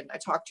back and I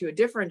talked to a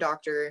different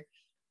doctor,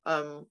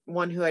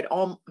 one who had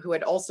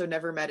also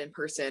never met in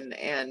person.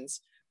 And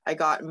I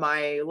got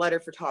my letter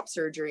for top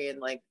surgery in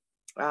like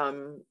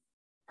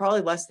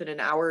probably less than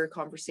an hour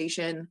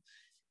conversation.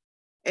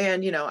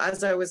 And, you know,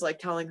 as I was like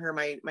telling her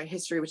my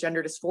history with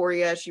gender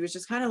dysphoria, she was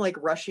just kind of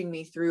like rushing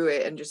me through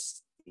it and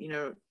just, you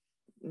know,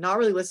 not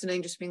really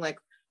listening, just being like,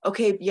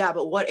 okay, yeah,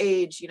 but what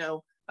age, you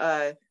know,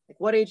 like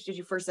what age did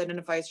you first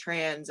identify as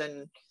trans?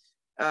 And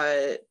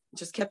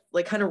just kept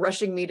like kind of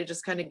rushing me to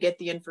just kind of get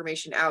the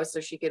information out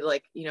so she could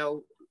like, you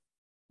know,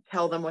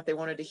 tell them what they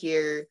wanted to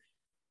hear.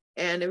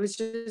 And it was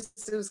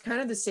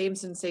kind of the same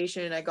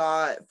sensation I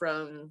got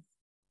from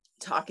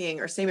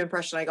talking, or same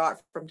impression I got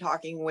from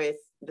talking with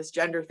this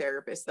gender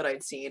therapist that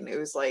I'd seen. It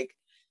was like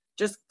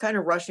just kind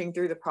of rushing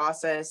through the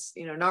process,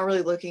 you know, not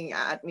really looking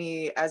at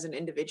me as an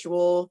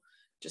individual,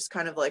 just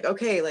kind of like,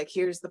 okay, like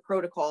here's the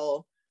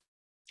protocol.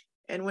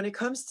 And when it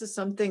comes to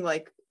something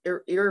like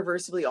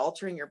irreversibly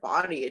altering your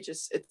body, it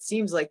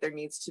seems like there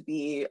needs to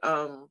be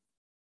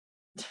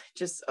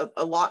just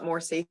a lot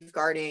more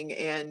safeguarding.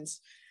 And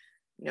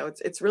you know,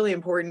 it's really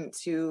important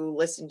to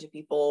listen to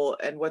people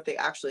and what they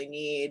actually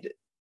need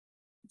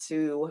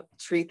to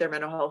treat their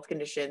mental health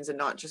conditions, and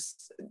not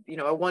just, you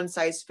know, a one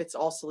size fits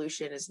all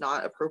solution is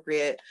not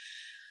appropriate.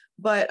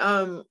 But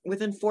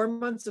within 4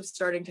 months of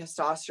starting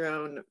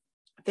testosterone,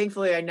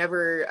 thankfully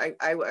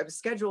I was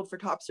scheduled for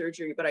top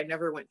surgery, but I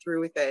never went through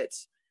with it.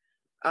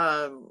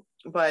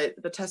 But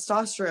the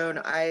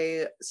testosterone,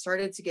 I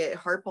started to get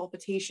heart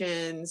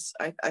palpitations.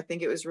 I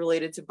think it was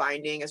related to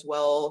binding as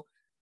well.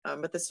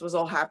 But this was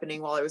all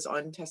happening while I was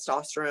on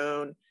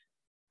testosterone.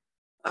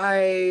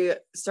 I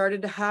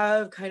started to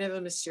have kind of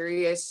a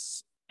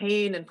mysterious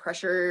pain and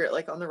pressure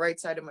like on the right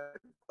side of my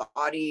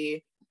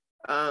body.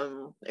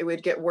 It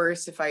would get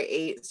worse if I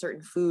ate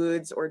certain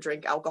foods or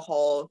drank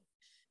alcohol.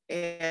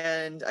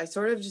 And I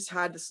sort of just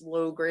had this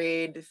low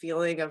grade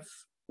feeling of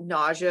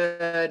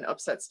nausea and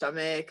upset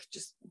stomach,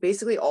 just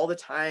basically all the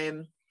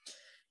time.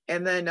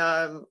 And then,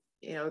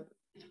 you know,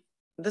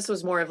 this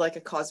was more of like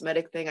a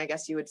cosmetic thing, I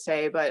guess you would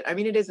say, but I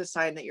mean, it is a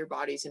sign that your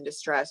body's in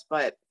distress.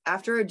 But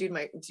after I do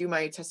my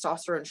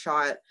testosterone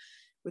shot,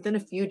 within a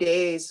few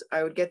days,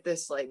 I would get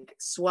this like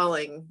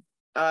swelling,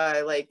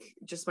 like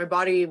just my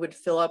body would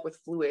fill up with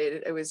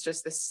fluid. It was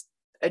just this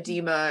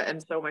edema.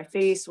 And so my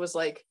face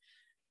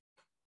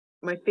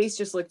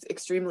just looked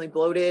extremely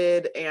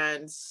bloated.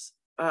 And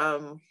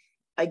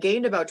I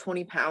gained about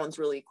 20 pounds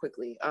really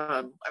quickly.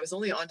 I was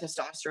only on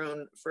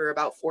testosterone for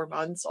about 4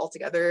 months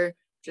altogether,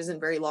 which isn't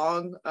very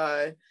long.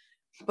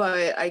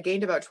 But I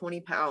gained about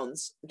 20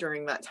 pounds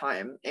during that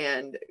time.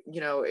 And,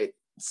 you know,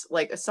 it's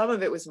like some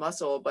of it was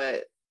muscle,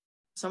 but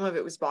some of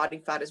it was body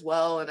fat as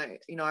well. And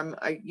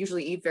I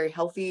usually eat very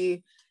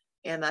healthy,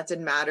 and that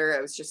didn't matter.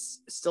 I was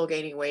just still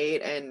gaining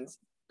weight. And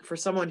for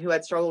someone who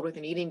had struggled with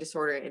an eating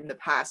disorder in the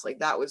past, like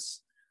that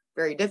was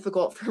very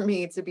difficult for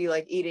me to be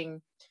like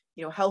eating,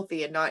 you know,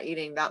 healthy and not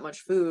eating that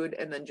much food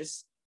and then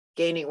just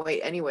gaining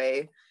weight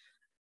anyway.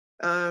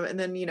 And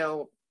then, you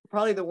know,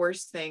 probably the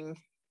worst thing,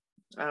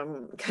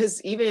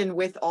 because even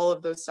with all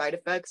of those side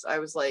effects, I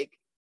was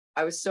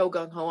so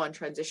gung-ho on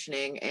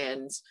transitioning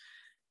and,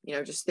 you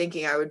know, just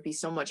thinking I would be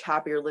so much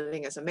happier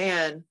living as a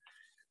man.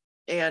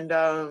 And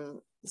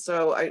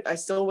so I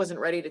still wasn't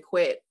ready to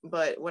quit.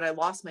 But when I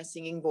lost my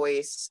singing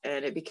voice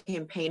and it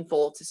became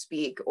painful to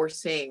speak or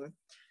sing,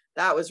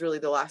 that was really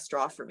the last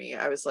straw for me.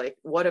 I was like,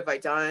 what have I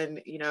done?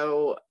 You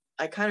know,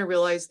 I kind of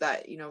realized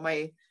that, you know,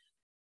 my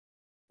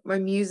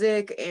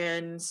music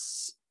and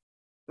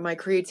my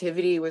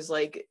creativity was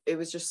like, it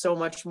was just so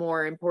much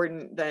more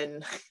important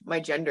than my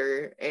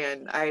gender.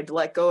 And I had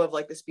let go of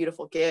like this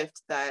beautiful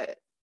gift that,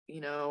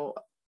 you know,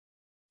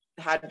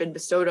 had been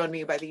bestowed on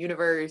me by the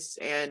universe.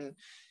 And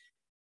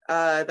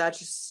that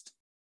just,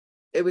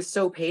 it was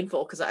so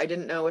painful because I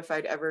didn't know if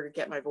I'd ever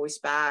get my voice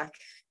back.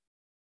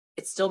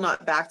 It's still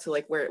not back to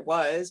like where it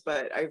was,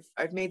 but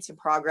I've made some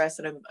progress,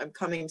 and I'm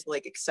coming to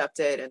like accept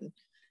it. And,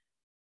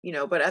 you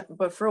know,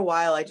 but for a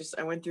while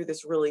I went through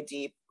this really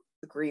deep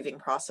grieving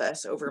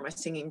process over my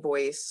singing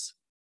voice.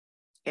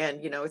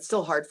 And, it's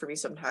still hard for me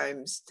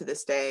sometimes to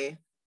this day.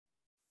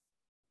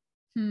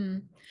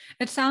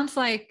 It sounds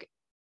like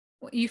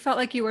you felt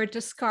like you were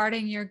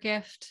discarding your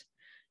gift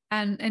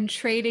and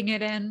trading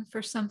it in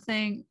for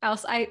something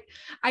else. I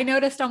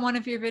noticed on one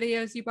of your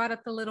videos you brought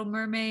up the Little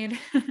Mermaid,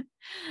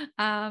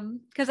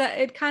 because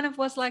it kind of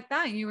was like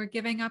that. You were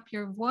giving up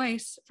your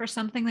voice for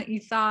something that you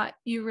thought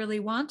you really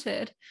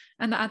wanted,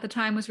 and that at the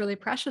time was really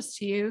precious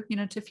to you.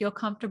 To feel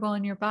comfortable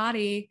in your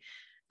body.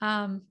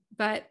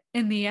 But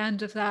in the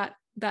end of that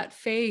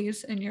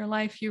phase in your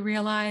life, you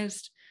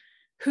realized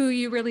who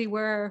you really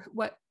were,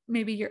 what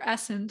maybe your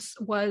essence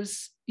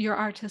was, your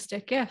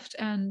artistic gift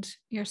and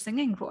your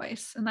singing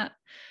voice. And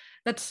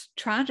that's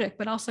tragic,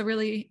 but also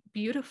really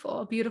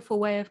beautiful, a beautiful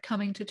way of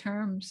coming to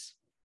terms.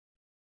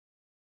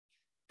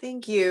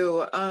 Thank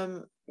you.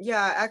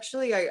 Yeah,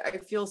 actually, I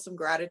feel some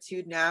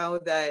gratitude now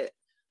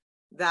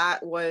that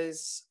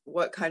was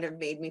what kind of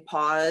made me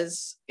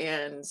pause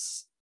and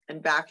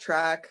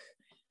backtrack,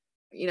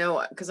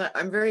 because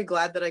I'm very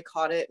glad that I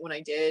caught it when I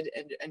did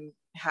and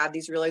had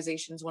these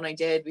realizations when I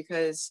did,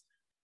 because,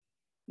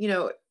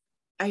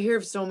 I hear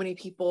of so many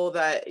people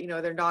that,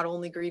 they're not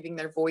only grieving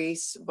their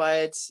voice,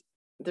 but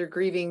they're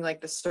grieving like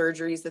the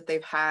surgeries that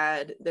they've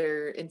had.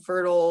 They're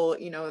infertile,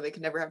 they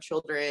can never have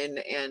children.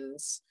 And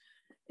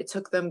it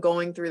took them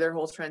going through their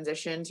whole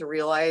transition to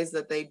realize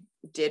that they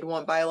did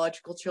want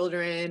biological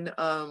children.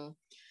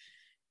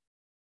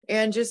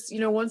 And just,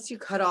 once you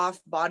cut off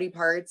body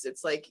parts,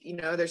 it's like,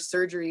 there's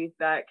surgeries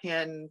that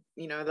can,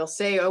 they'll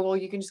say, oh, well,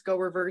 you can just go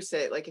reverse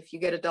it. Like if you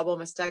get a double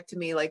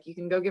mastectomy, like you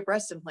can go get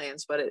breast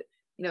implants, but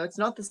it's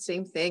not the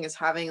same thing as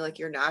having like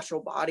your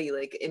natural body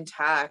like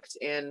intact.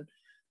 And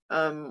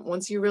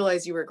once you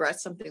realize you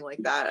regret something like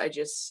that, I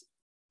just,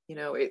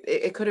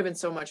 it could have been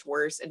so much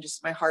worse. And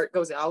just my heart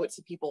goes out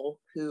to people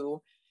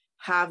who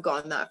have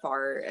gone that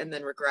far and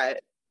then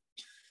regret.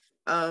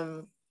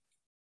 And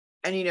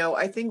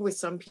I think with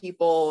some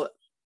people,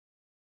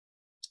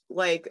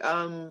 like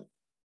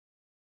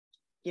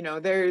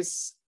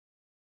there's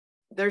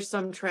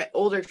some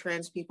older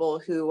trans people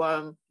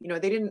who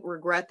they didn't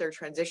regret their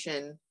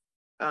transition,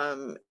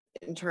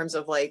 in terms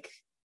of like,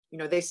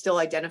 they still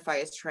identify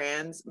as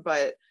trans,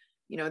 but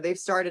they've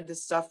started to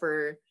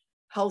suffer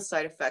health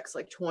side effects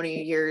like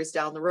 20 years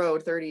down the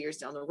road, 30 years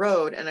down the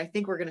road. And I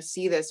think we're going to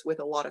see this with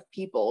a lot of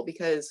people,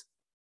 because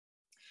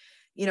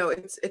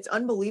it's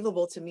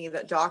unbelievable to me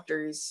that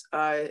doctors,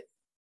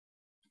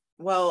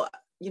 well,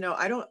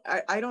 I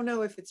don't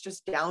know if it's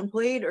just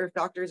downplayed or if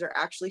doctors are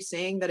actually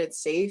saying that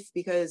it's safe,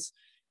 because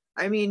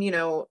I mean,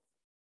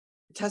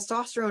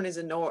 testosterone is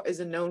a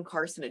known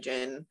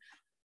carcinogen,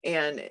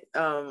 and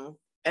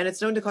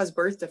it's known to cause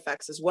birth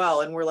defects as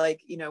well. And we're like,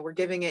 we're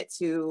giving it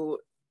to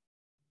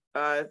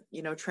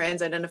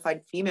trans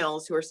identified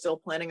females who are still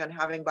planning on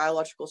having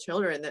biological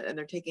children, and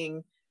they're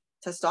taking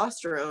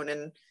testosterone.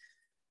 And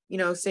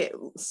say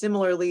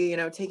similarly,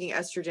 taking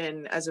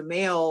estrogen as a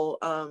male,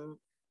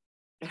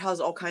 it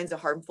has all kinds of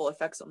harmful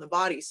effects on the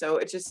body. So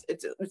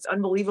it's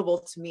unbelievable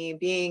to me,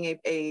 being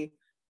a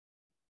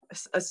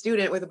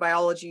student with a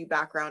biology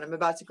background. I'm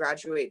about to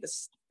graduate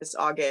this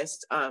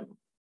August,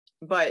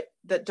 but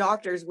that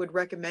doctors would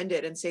recommend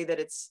it and say that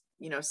it's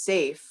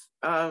safe,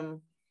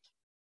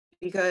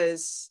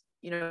 because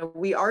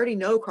we already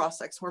know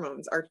cross-sex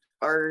hormones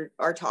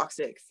are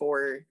toxic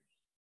for,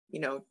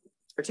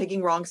 or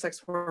taking wrong sex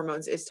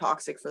hormones is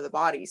toxic for the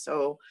body.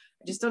 So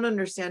I just don't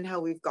understand how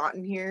we've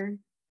gotten here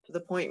to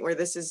the point where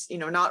this is,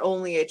 not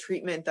only a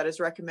treatment that is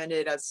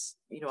recommended as,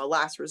 a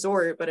last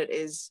resort, but it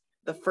is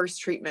the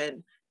first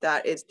treatment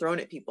that is thrown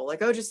at people.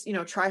 Like, oh, just,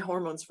 try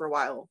hormones for a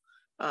while.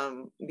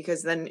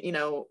 Because then,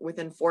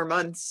 within 4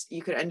 months,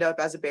 you could end up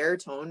as a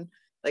baritone,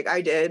 like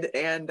I did.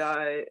 And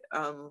I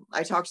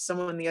talked to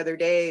someone the other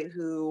day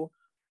who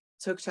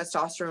took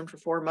testosterone for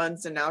 4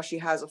 months, and now she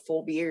has a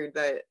full beard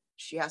that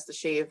she has to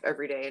shave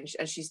every day,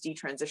 and she's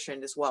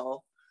detransitioned as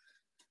well.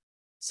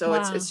 So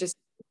Wow. it's just,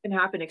 it can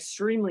happen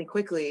extremely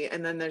quickly.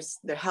 And then there's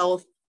the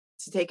health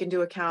to take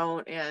into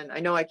account. And I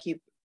know I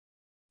keep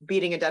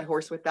beating a dead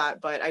horse with that,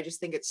 but I just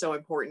think it's so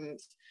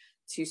important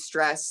to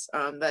stress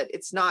that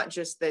it's not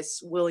just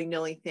this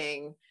willy-nilly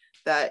thing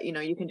that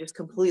you can just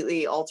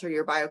completely alter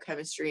your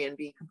biochemistry and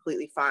be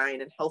completely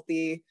fine and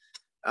healthy.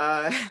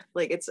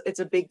 Like it's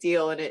a big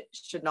deal, and it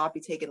should not be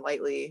taken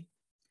lightly.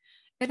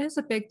 It is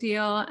a big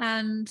deal.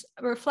 And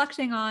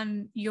reflecting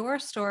on your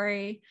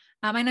story,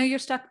 I know you're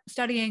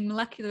studying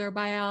molecular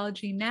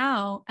biology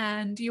now,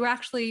 and you were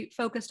actually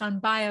focused on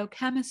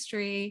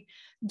biochemistry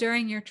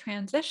during your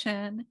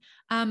transition.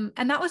 And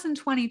that was in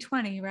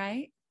 2020,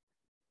 right?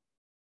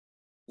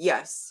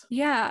 Yes.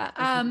 Yeah.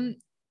 Mhm.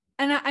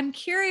 And I'm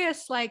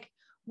curious, like,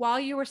 while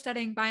you were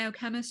studying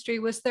biochemistry,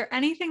 was there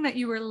anything that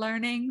you were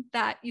learning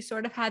that you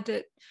sort of had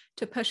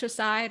to push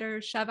aside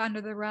or shove under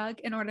the rug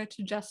in order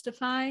to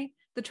justify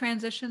the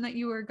transition that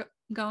you were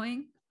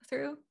going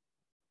through?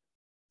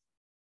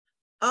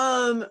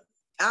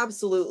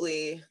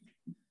 Absolutely.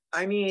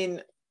 I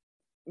mean,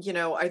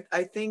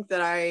 I think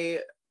that I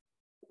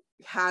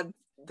had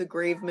the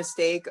grave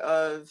mistake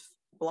of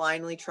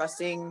blindly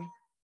trusting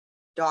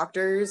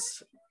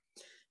doctors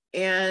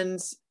and,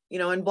 you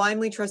know, and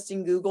blindly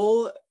trusting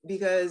Google,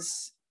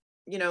 because,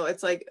 you know,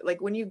 it's like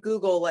when you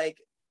Google,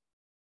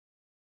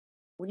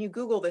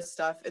 this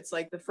stuff, it's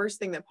like the first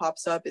thing that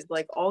pops up is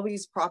like all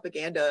these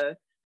propaganda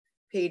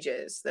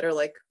pages that are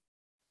like,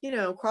 you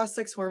know,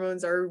 cross-sex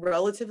hormones are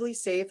relatively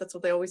safe. That's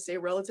what they always say,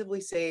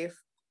 relatively safe.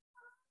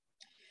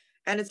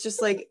 And it's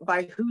just like,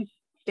 by whose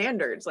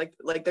standards? Like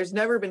there's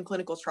never been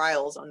clinical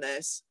trials on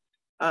this.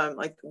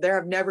 Like there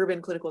have never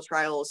been clinical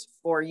trials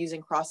for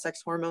using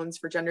cross-sex hormones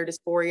for gender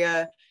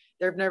dysphoria.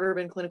 There have never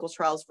been clinical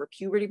trials for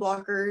puberty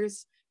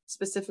blockers,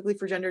 specifically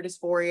for gender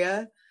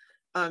dysphoria,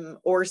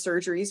 or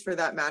surgeries for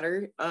that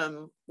matter.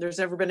 There's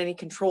never been any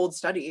controlled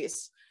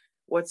studies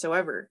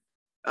whatsoever.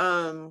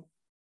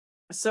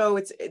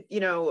 So you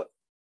know,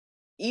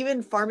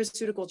 even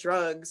pharmaceutical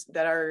drugs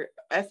that are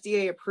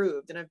FDA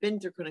approved and have been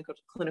through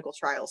clinical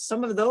trials,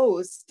 some of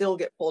those still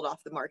get pulled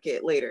off the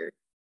market later,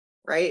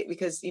 right?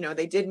 Because, you know,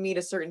 they did meet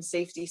a certain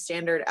safety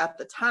standard at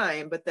the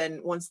time, but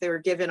then once they were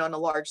given on a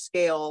large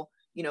scale,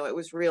 you know, it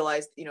was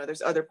realized, you know,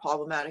 there's other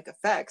problematic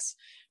effects.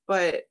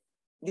 But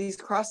these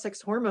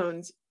cross-sex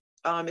hormones,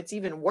 it's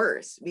even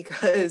worse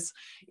because,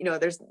 you know,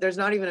 there's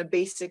not even a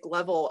basic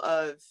level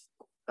of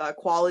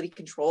quality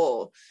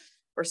control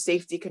or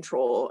safety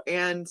control.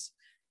 And,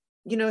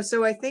 you know,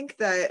 so I think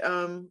that,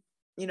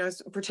 you know,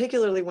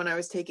 particularly when I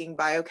was taking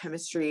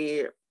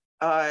biochemistry,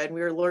 and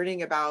we were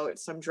learning about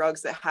some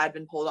drugs that had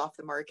been pulled off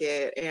the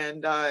market,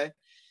 and,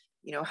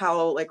 you know,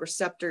 how like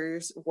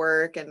receptors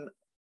work, and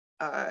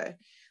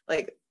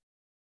like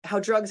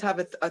how drugs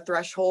have a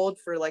threshold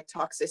for like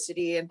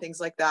toxicity and things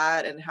like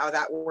that, and how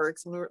that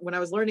works. When I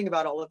was learning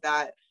about all of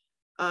that,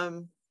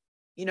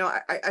 you know,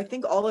 I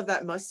think all of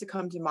that must have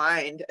come to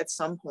mind at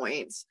some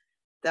point,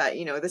 that,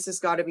 you know, this has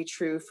got to be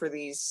true for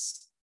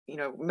these, you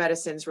know,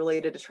 medicines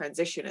related to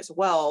transition as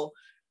well.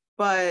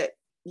 But,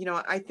 you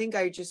know, I think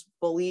I just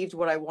believed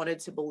what I wanted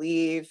to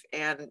believe,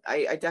 and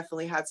I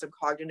definitely had some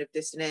cognitive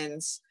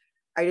dissonance.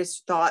 I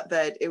just thought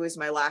that it was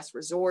my last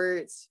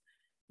resort.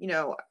 You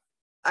know,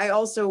 I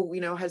also,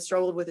 you know, had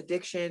struggled with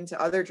addiction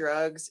to other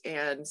drugs,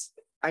 and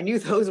I knew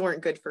those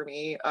weren't good for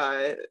me.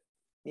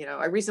 You know,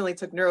 I recently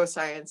took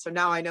neuroscience, so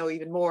now I know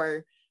even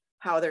more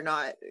how they're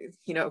not,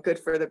 you know, good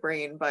for the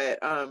brain. But,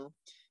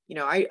 you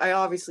know, I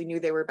obviously knew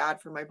they were bad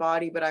for my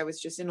body, but I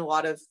was just in a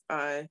lot of,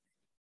 I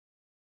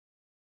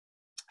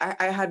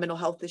had mental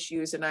health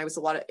issues, and I was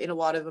in a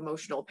lot of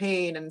emotional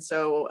pain. And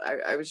so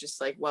I was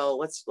just like, well,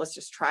 let's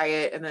just try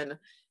it. And then,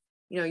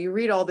 you know, you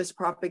read all this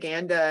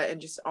propaganda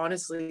and just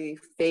honestly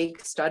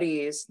fake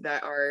studies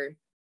that are,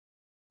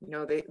 you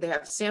know, they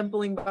have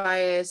sampling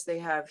bias, they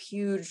have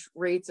huge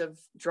rates of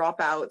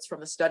dropouts from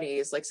the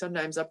studies, like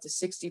sometimes up to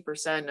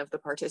 60% of the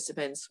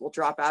participants will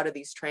drop out of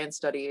these trans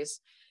studies.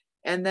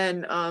 And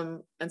then,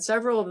 and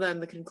several of them,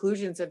 the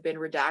conclusions have been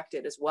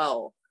redacted as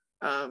well.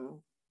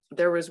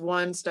 There was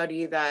one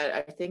study that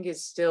I think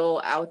is still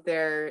out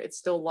there. It's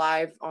still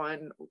live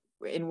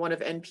in one of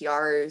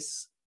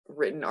NPR's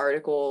written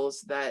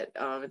articles that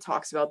it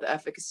talks about the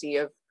efficacy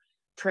of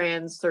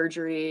trans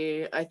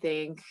surgery, I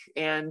think.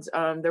 And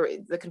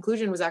the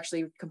conclusion was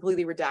actually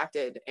completely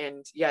redacted,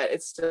 and yet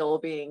it's still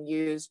being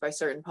used by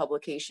certain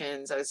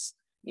publications as,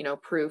 you know,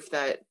 proof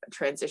that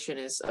transition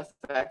is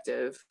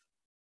effective.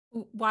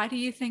 Why do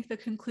you think the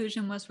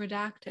conclusion was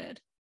redacted?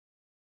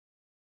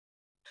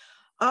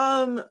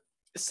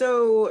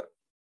 So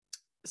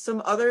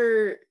some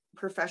other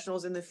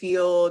professionals in the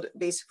field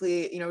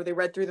basically, you know, they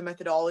read through the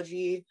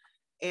methodology,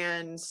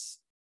 and so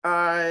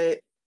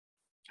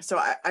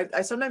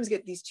I sometimes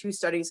get these two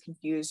studies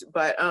confused,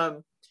 but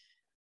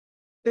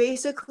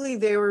basically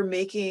they were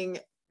making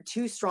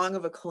too strong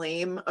of a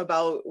claim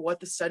about what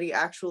the study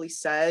actually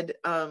said,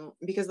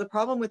 because the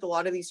problem with a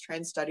lot of these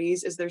trans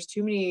studies is there's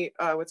too many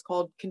what's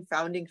called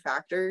confounding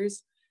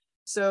factors.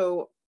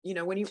 So, you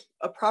know, when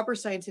a proper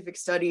scientific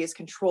study is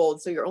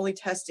controlled, so you're only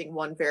testing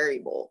one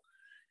variable,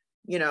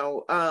 you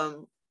know,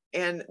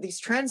 and these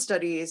trans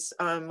studies,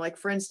 like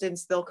for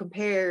instance, they'll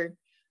compare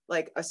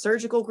like a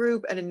surgical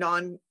group and a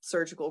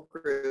non-surgical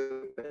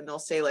group, and they'll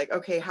say like,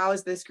 okay, how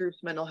is this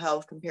group's mental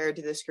health compared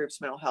to this group's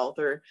mental health,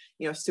 or,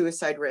 you know,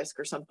 suicide risk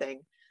or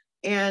something.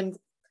 And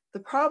the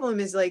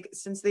problem is, like,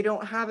 since they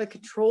don't have a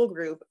control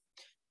group,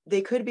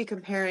 they could be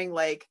comparing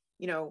like,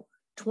 you know,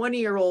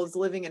 20-year-olds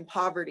living in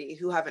poverty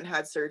who haven't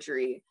had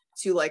surgery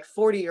to like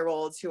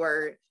 40-year-olds who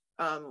are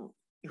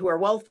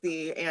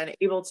wealthy and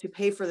able to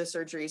pay for the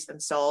surgeries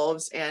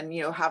themselves, and,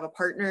 you know, have a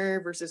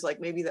partner, versus like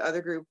maybe the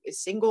other group is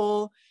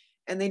single,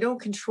 and they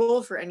don't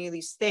control for any of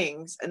these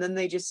things. And then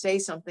they just say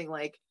something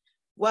like,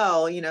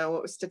 well, you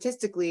know,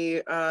 statistically,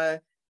 you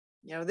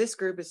know, this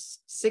group is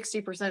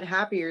 60%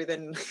 happier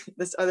than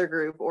this other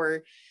group,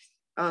 or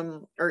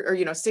you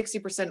know,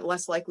 60%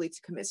 less likely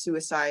to commit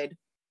suicide,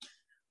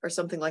 or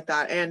something like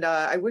that. And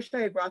I wish I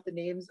had brought the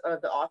names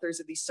of the authors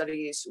of these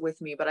studies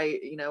with me, but I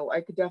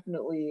could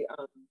definitely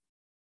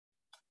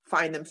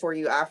find them for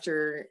you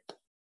after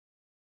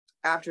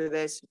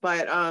this.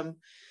 But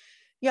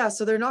yeah,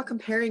 so they're not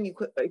comparing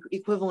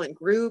equivalent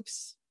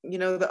groups.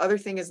 the other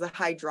thing is the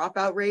high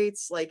dropout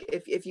rates. Like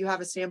if you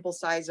have a sample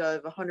size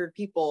of 100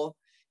 people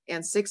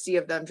and 60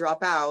 of them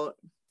drop out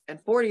and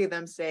 40 of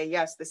them say,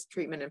 yes, this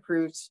treatment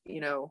improved,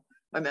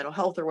 my mental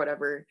health or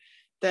whatever,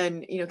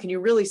 then, can you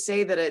really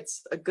say that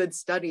it's a good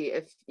study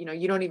if,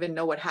 you don't even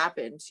know what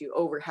happened to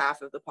over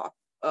half of the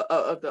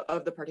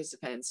of the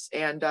participants?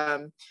 And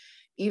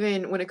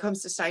even when it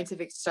comes to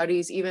scientific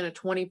studies, even a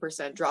 20%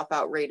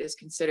 dropout rate is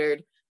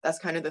considered, that's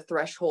kind of the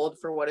threshold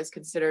for what is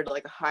considered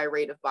like a high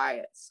rate of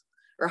bias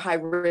or high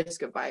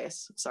risk of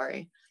bias.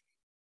 Sorry.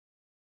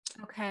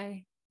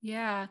 Okay.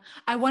 Yeah.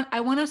 I want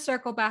to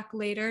circle back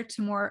later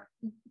to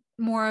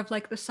more of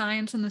like the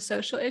science and the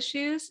social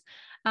issues.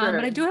 But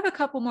I Sure. do have a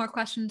couple more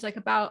questions like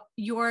about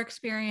your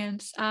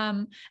experience.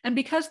 And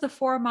because the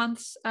 4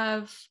 months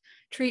of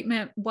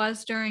treatment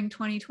was during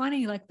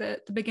 2020, like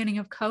the beginning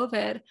of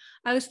COVID,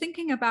 I was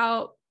thinking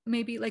about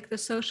maybe like the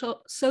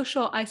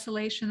social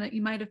isolation that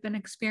you might have been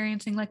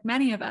experiencing, like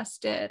many of us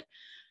did.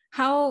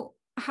 How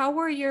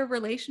were your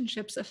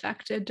relationships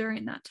affected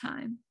during that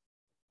time?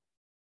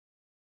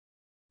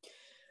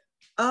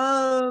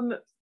 Um,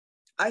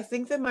 I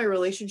think that my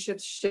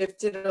relationships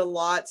shifted a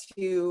lot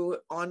to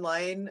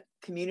online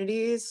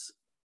communities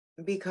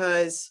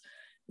because,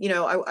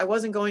 I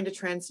wasn't going to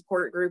trans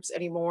support groups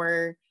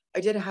anymore.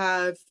 I did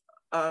have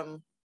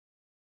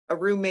a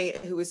roommate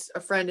who was a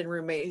friend and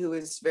roommate who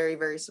was very,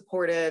 very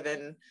supportive.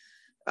 And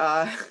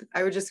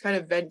I would just kind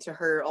of vent to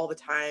her all the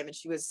time. And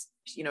she was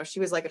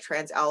like a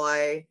trans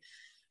ally.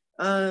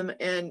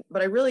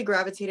 But I really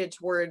gravitated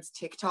towards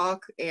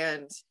TikTok,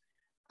 and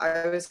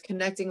I was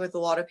connecting with a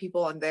lot of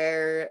people on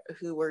there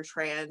who were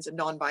trans and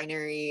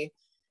non-binary,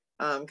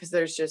 because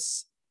there's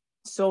just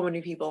so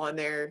many people on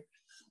there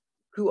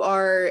who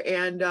are.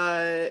 And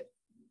I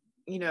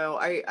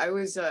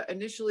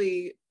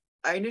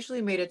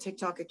initially made a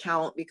TikTok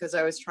account because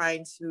I was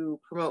trying to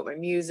promote my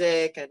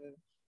music and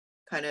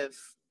kind of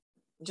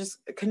just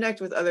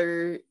connect with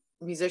other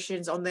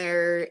musicians on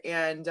there,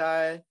 and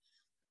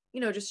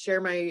just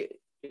share my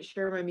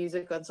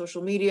music on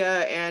social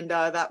media. And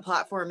that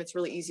platform, it's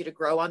really easy to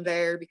grow on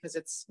there because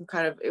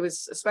it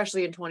was,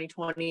 especially in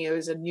 2020, it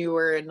was a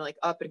newer and like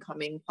up and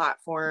coming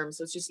platform,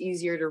 so it's just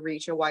easier to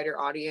reach a wider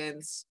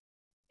audience.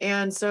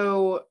 And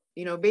so,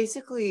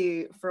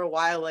 basically for a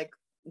while, like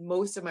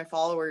most of my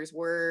followers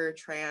were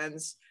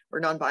trans or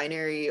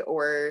non-binary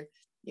or,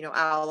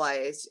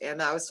 allies, and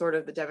that was sort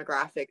of the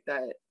demographic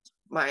that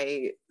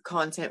my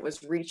content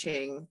was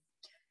reaching.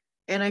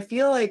 And I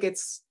feel like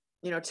it's,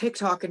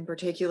 TikTok in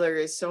particular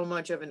is so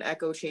much of an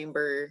echo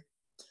chamber.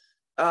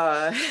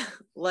 uh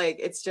like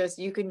it's just,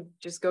 you can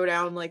just go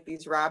down like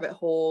these rabbit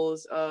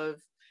holes of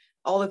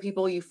all the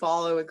people you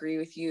follow agree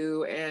with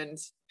you, and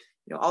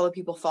all the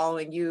people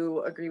following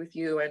you agree with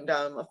you. And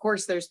of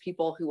course there's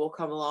people who will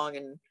come along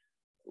and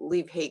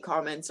leave hate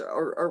comments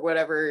or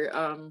whatever.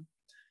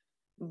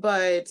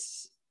 But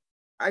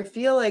I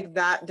feel like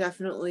that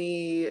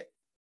definitely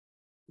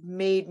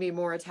made me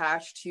more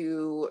attached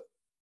to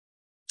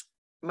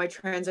my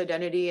trans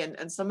identity,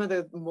 and some of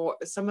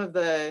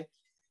the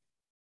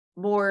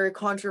more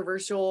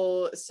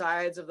controversial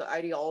sides of the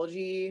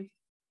ideology,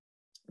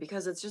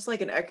 because it's just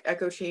like an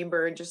echo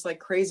chamber, and just like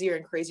crazier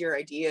and crazier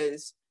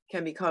ideas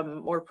can become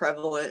more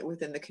prevalent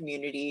within the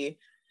community.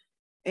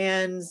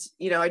 And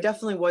I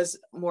definitely was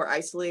more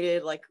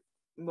isolated, like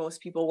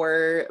most people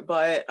were.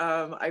 But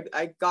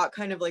I got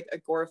kind of like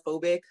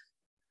agoraphobic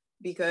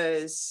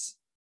because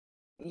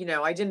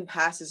I didn't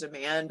pass as a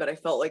man, but I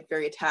felt like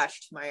very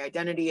attached to my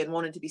identity and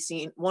wanting to be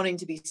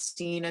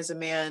seen as a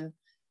man.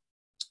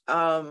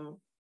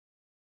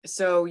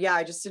 So yeah,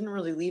 I just didn't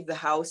really leave the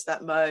house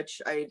that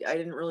much. I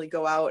didn't really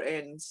go out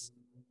and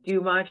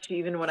do much,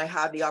 even when I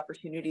had the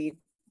opportunity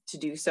to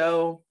do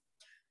so.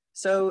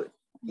 So,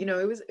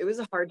 it was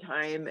a hard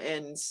time.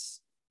 And,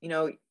 you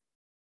know,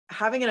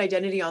 having an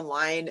identity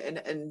online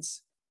and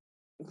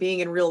being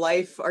in real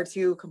life are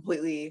two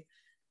completely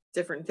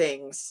different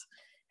things.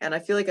 And I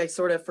feel like I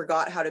sort of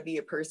forgot how to be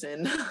a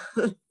person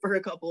for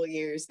a couple of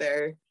years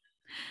there.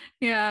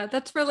 Yeah,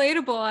 that's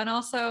relatable. And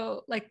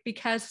also, like,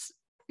 because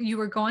you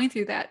were going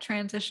through that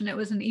transition, it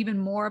was an even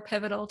more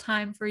pivotal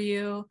time for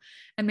you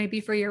and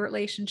maybe for your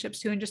relationships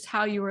too, and just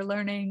how you were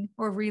learning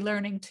or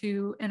relearning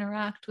to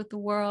interact with the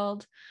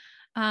world.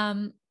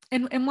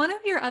 In one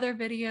of your other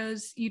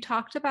videos, you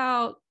talked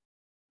about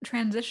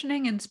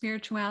transitioning and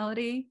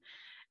spirituality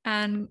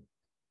and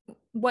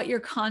what your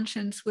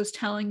conscience was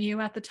telling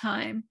you at the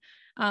time,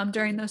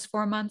 during those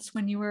 4 months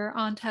when you were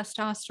on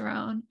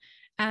testosterone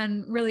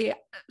and really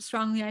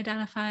strongly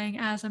identifying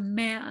as a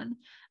man.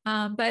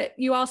 But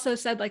you also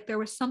said like there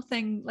was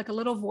something like a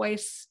little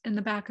voice in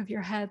the back of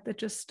your head that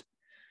just,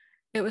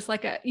 it was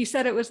like you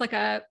said it was like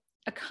a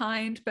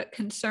kind but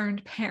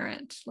concerned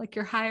parent, like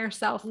your higher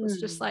self was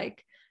just Mm.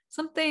 like,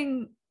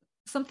 something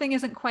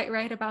isn't quite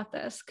right about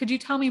this. Could you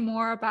tell me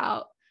more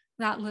about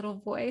that little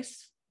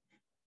voice?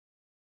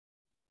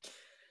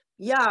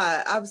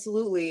 Yeah,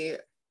 absolutely.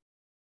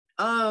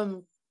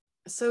 Um,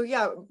 so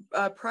yeah,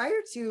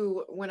 prior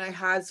to when I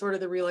had sort of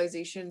the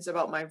realizations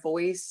about my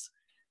voice,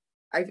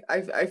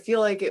 I feel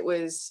like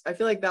I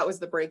feel like that was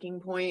the breaking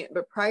point.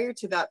 But prior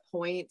to that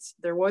point,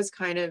 there was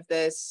kind of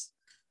this,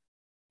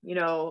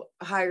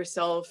 higher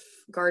self,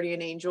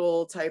 guardian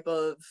angel type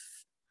of,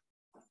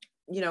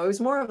 it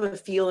was more of a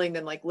feeling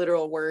than like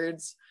literal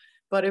words.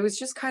 But it was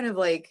just kind of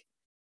like,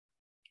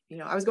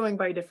 I was going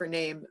by a different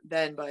name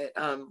then, but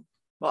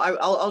well,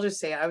 I'll just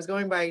say it. I was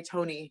going by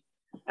Tony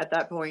at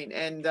that point,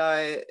 and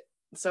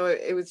so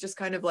it was just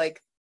kind of like,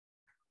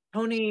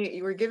 Tony,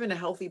 you were given a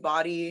healthy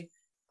body.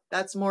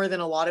 That's more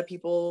than a lot of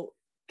people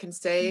can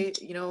say.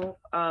 You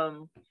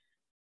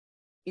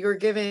were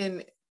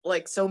given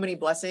like so many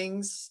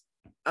blessings,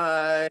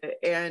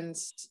 and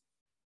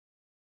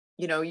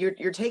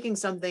you're taking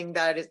something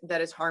that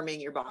is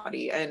harming your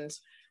body. And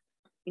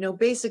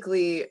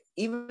basically,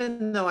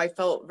 even though I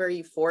felt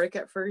very euphoric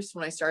at first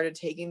when I started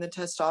taking the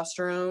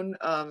testosterone,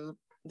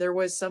 there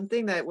was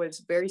something that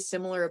was very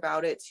similar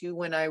about it to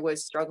when I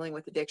was struggling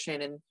with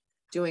addiction and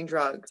doing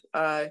drugs.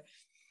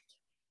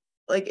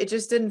 Like, it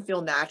just didn't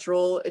feel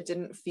natural. It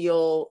didn't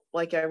feel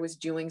like I was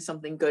doing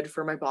something good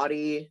for my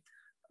body,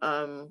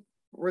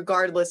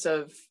 regardless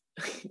of,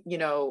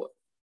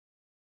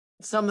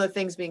 some of the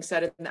things being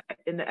said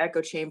in the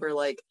echo chamber,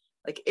 like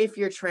if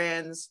you're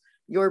trans,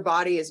 your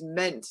body is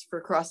meant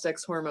for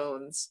cross-sex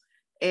hormones,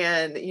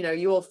 and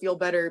you will feel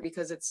better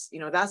because it's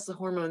that's the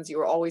hormones you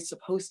were always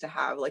supposed to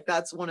have. Like,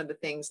 that's one of the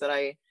things that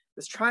I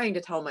was trying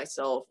to tell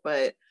myself.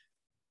 But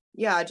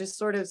yeah, just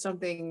sort of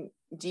something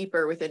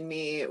deeper within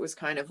me, it was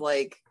kind of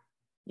like,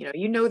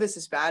 this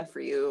is bad for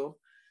you.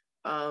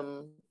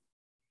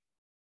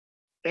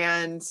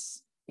 And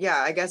yeah,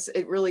 I guess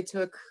it really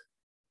took,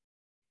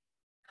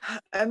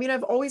 I mean,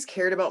 I've always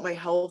cared about my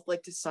health,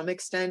 like, to some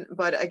extent,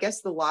 but I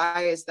guess the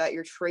lie is that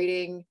you're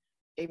trading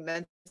a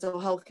mental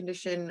health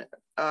condition,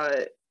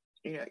 or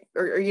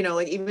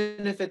like,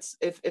 even if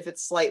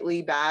it's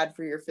slightly bad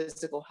for your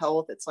physical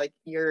health, it's like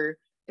you're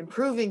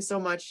improving so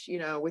much,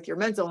 with your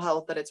mental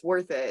health, that it's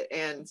worth it.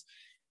 And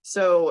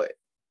so,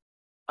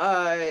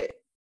 sorry,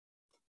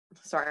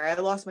 I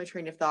lost my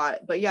train of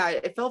thought, but yeah,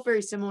 it felt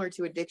very similar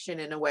to addiction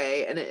in a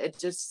way. And it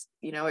just,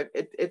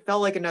 it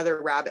felt like another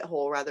rabbit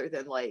hole rather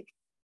than like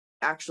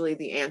actually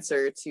the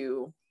answer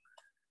to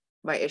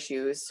my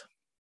issues.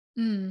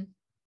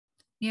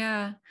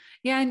 Yeah.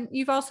 Yeah. And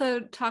you've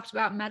also talked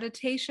about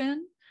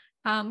meditation.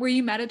 Were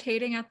you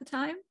meditating at the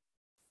time?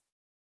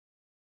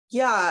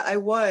 Yeah, I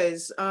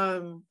was.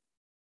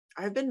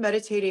 I've been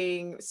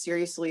meditating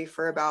seriously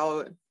for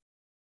about,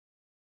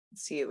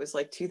 let's see, it was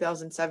like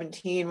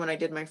 2017 when I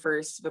did my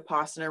first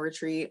Vipassana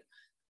retreat.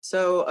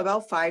 So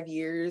about 5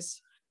 years.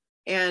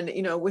 And,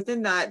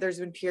 within that, there's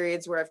been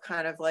periods where I've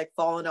kind of like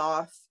fallen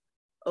off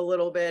a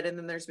little bit. And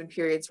then there's been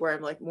periods where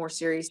I'm like more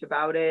serious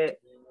about it.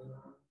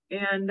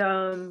 And,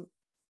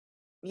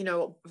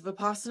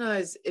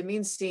 Vipassana it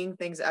means seeing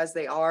things as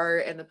they are.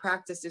 And the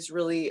practice is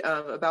really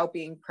about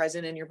being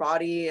present in your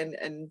body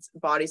and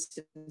body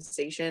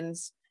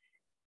sensations.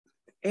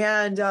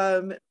 And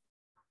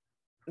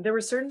there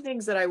were certain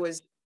things that I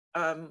was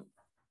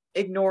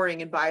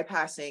ignoring and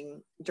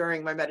bypassing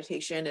during my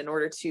meditation in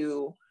order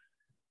to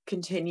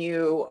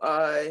continue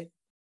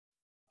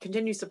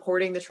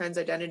supporting the trans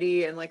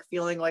identity and like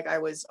feeling like I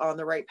was on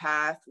the right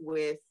path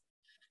with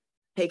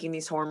taking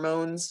these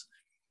hormones.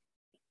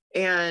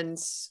 And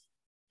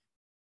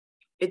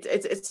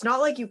it's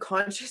not like you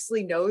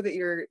consciously know that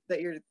you're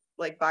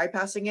like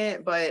bypassing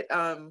it, but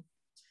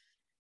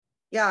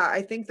yeah,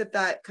 I think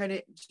that kind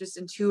of just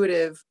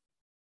intuitive,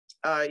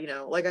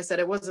 like I said,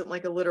 it wasn't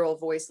like a literal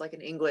voice like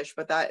in English,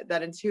 but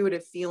that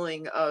intuitive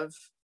feeling of,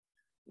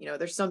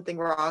 there's something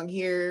wrong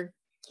here.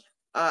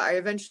 I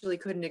eventually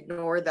couldn't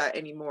ignore that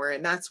anymore.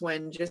 And that's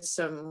when just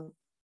some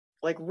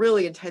like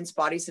really intense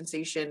body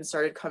sensation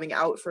started coming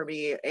out for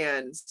me.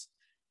 And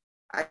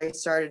I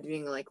started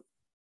being like,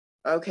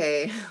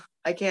 okay,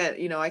 I can't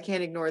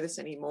ignore this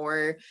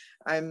anymore.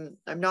 I'm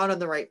not on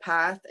the right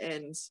path.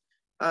 And,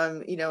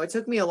 it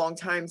took me a long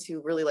time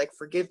to really like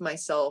forgive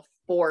myself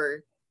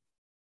for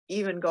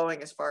even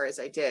going as far as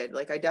I did.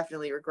 Like, I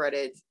definitely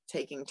regretted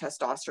taking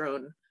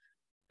testosterone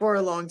for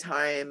a long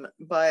time,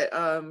 but,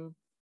 I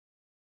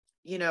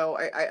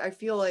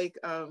feel like,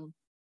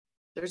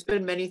 there's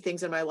been many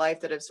things in my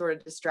life that have sort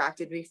of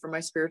distracted me from my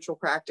spiritual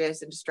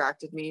practice and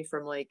distracted me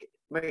from like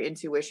my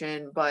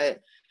intuition, but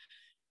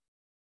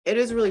it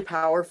is really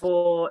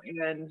powerful.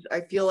 And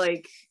I feel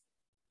like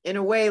in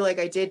a way, like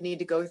I did need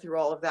to go through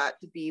all of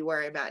that to be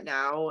where I'm at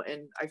now.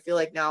 And I feel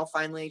like now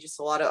finally just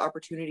a lot of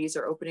opportunities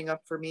are opening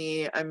up for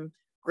me. I'm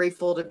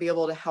grateful to be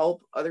able to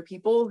help other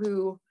people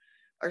who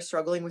are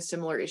struggling with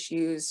similar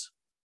issues.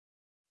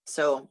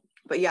 So,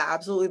 but yeah,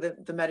 absolutely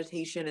the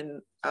meditation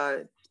and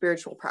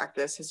spiritual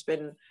practice has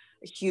been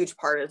a huge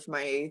part of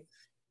my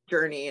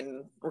journey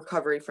and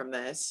recovery from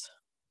this.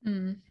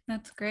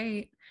 That's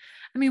great.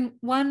 I mean,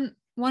 one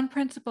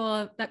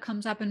principle that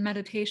comes up in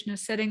meditation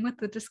is sitting with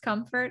the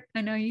discomfort.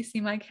 I know you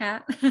see my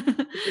cat.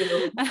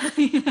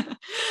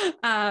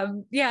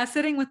 Yeah,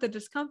 sitting with the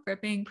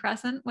discomfort, being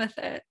present with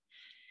it.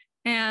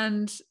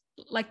 And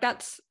like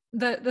that's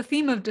the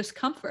theme of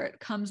discomfort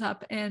comes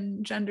up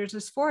in gender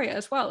dysphoria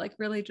as well, like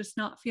really just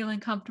not feeling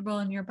comfortable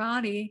in your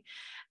body.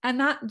 And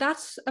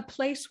that's a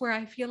place where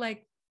I feel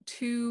like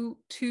two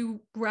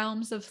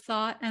realms of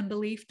thought and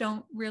belief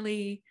don't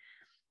really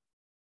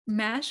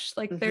mesh.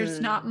 Like there's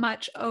not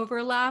much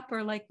overlap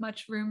or like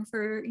much room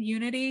for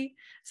unity,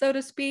 so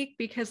to speak,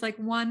 because like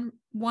one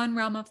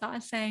realm of thought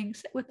is saying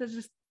sit with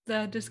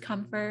the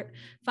discomfort,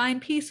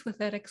 find peace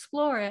with it,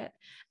 explore it.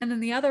 And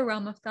then the other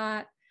realm of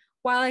thought,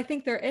 while I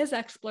think there is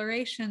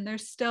exploration,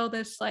 there's still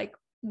this like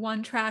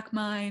one track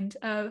mind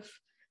of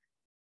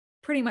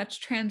pretty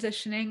much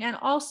transitioning and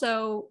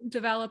also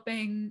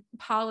developing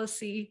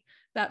policy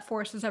that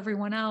forces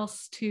everyone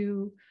else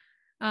to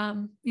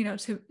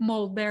to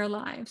mold their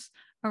lives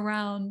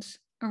around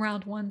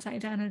one's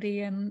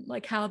identity and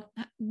like how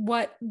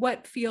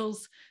what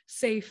feels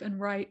safe and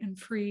right and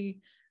free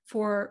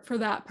for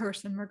that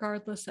person,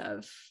 regardless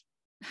of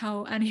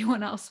how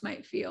anyone else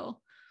might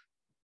feel.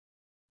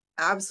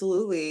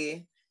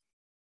 Absolutely.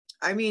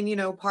 I mean,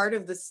 part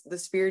of the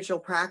spiritual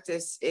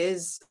practice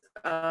is,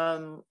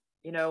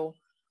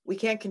 we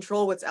can't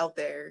control what's out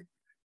there,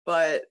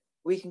 but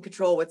we can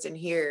control what's in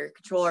here,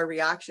 control our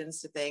reactions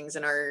to things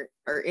and our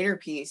inner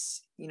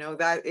peace.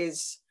 That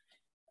is,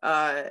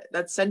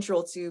 that's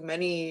central to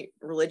many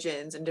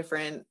religions and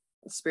different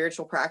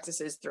spiritual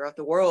practices throughout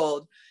the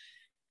world.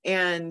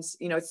 And,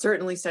 it's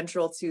certainly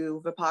central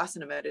to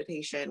Vipassana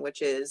meditation,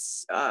 which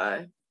is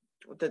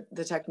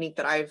the technique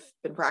that I've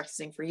been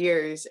practicing for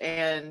years.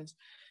 And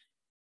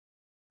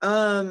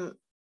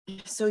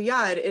so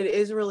yeah, it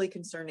is really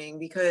concerning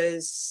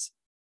because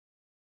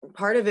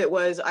part of it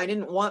was I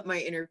didn't want my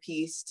inner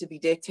peace to be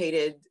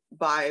dictated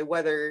by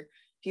whether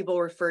people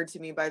referred to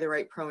me by the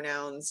right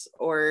pronouns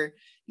or,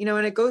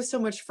 and it goes so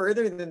much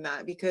further than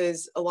that,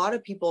 because a lot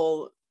of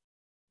people,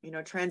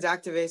 trans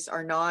activists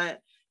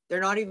they're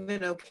not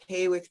even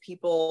okay with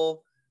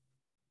people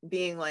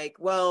being like,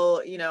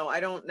 well, I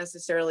don't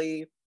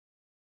necessarily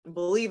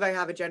believe I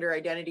have a gender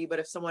identity, but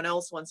if someone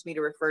else wants me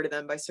to refer to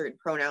them by certain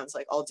pronouns,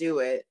 like I'll do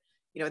it.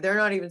 They're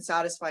not even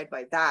satisfied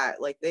by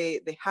that. Like they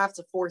have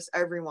to force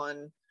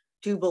everyone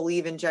to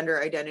believe in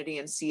gender identity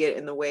and see it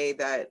in the way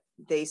that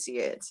they see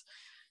it.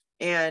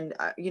 And,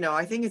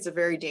 I think it's a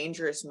very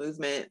dangerous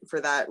movement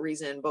for that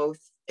reason, both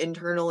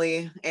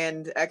internally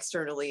and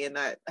externally, in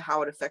that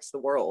how it affects the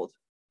world.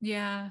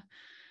 Yeah.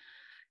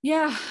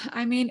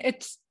 I mean,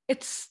 it's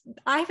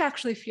I've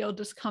actually feel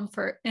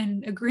discomfort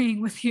in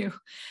agreeing with you,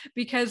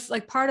 because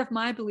like part of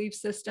my belief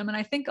system, and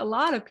I think a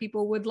lot of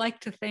people would like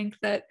to think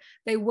that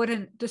they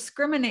wouldn't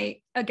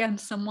discriminate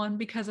against someone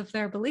because of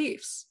their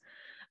beliefs.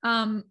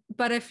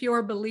 But if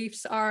your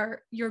beliefs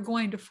are, you're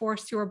going to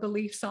force your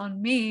beliefs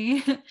on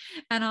me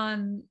and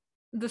on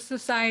the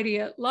society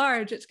at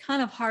large, it's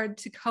kind of hard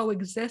to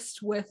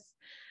coexist with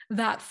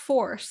that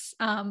force.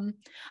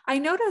 I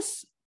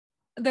notice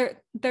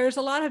there's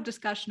a lot of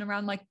discussion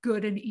around like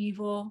good and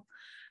evil,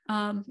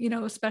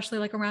 especially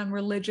like around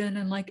religion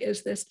and like,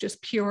 is this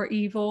just pure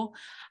evil?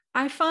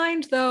 I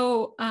find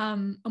though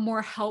a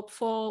more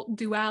helpful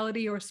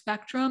duality or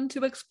spectrum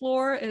to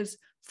explore is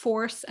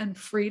force and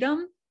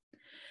freedom.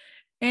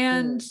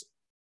 And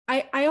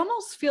I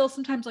almost feel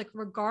sometimes like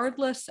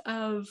regardless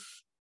of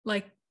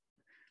like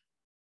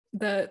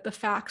the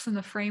facts and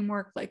the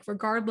framework, like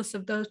regardless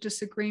of those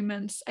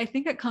disagreements, I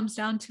think it comes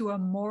down to a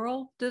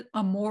moral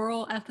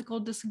ethical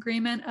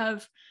disagreement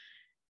of,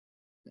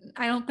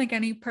 I don't think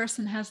any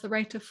person has the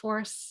right to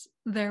force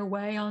their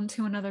way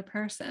onto another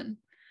person.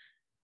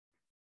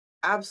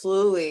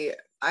 Absolutely.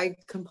 I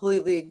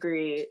completely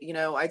agree.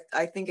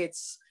 I think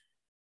it's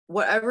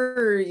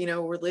whatever,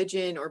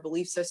 religion or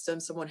belief system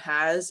someone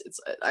has,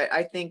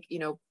 I think,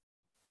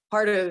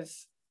 part of,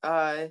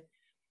 I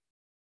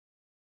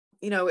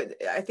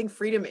think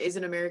freedom is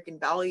an American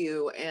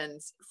value,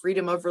 and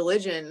freedom of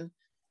religion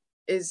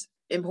is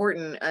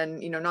important.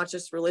 And, not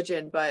just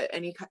religion, but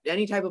any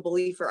type of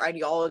belief or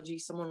ideology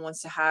someone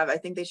wants to have, I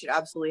think they should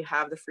absolutely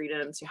have the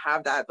freedom to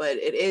have that. But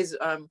it is,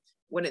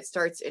 when they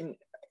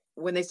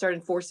start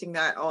enforcing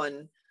that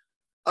on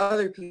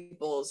other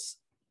people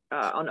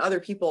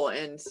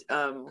and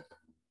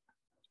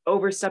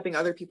overstepping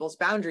other people's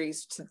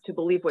boundaries to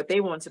believe what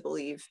they want to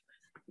believe,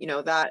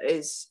 that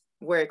is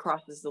where it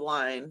crosses the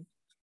line.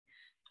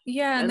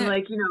 Yeah. And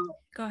like,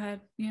 go ahead.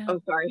 Yeah. Oh,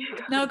 sorry.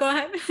 No, go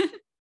ahead.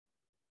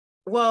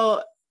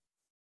 Well,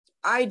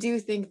 I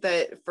do think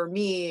that for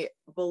me,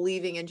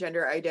 believing in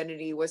gender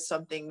identity was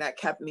something that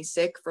kept me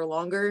sick for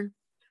longer.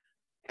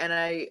 And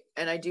I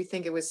do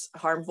think it was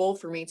harmful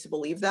for me to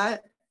believe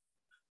that.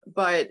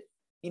 But,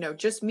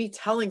 just me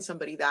telling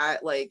somebody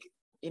that, like,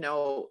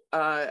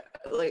 I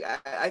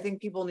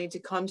think people need to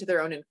come to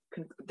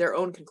their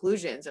own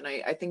conclusions. And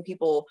I think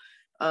people,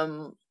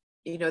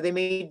 they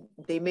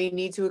may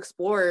need to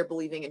explore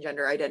believing in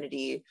gender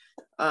identity.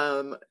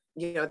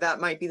 That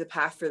might be the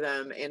path for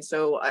them. And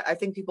so I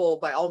think people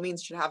by all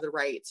means should have the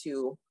right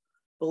to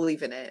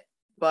believe in it.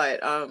 But,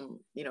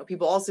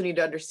 people also need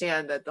to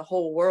understand that the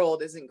whole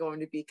world isn't going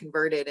to be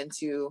converted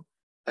into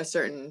a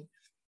certain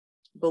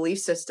belief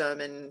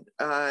system. And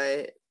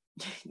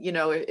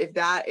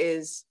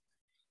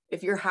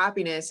if your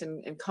happiness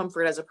and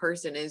comfort as a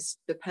person is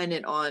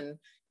dependent on,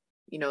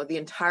 the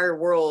entire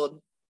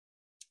world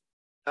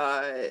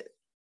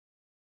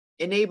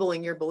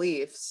enabling your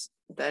beliefs,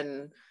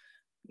 then,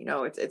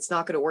 it's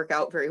not going to work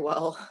out very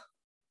well.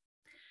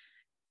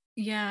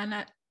 Yeah,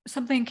 and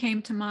something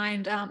came to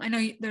mind. I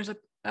know there's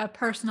a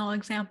personal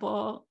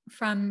example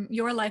from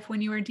your life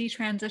when you were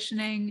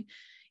detransitioning.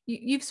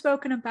 You've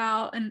spoken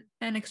about an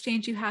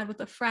exchange you had with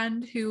a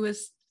friend who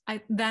was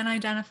then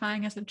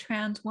identifying as a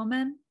trans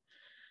woman,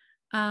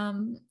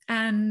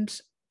 and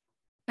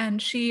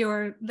she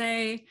or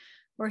they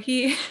or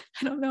he,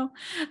 I don't know,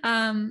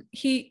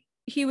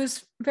 he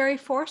was very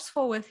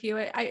forceful with you.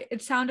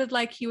 It sounded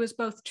like he was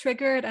both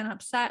triggered and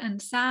upset and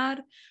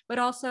sad, but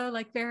also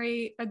like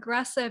very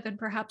aggressive and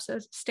perhaps a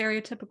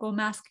stereotypical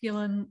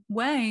masculine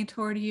way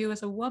toward you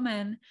as a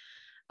woman.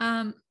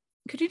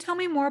 Could you tell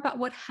me more about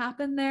what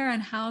happened there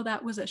and how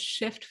that was a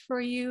shift for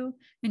you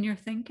in your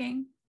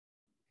thinking?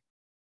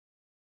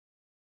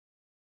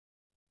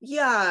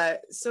 Yeah,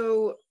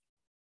 so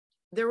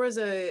there was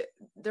a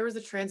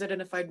trans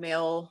identified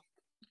male.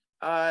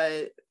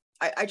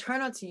 I try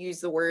not to use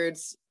the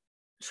words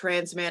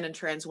trans man and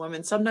trans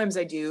woman. Sometimes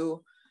I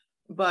do,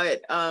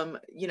 but I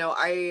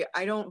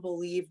don't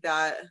believe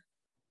that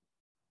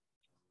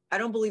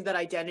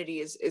identity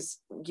is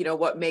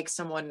what makes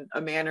someone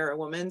a man or a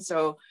woman.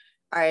 So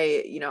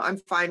I'm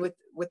fine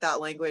with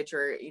that language,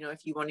 or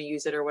if you want to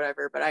use it or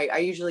whatever, but I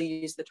usually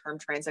use the term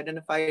trans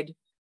identified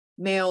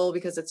male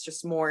because it's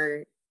just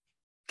more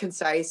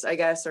concise, I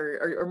guess,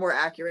 or more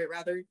accurate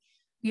rather.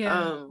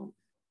 Yeah.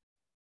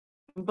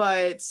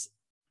 But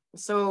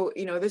so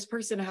this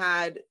person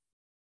had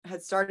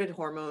started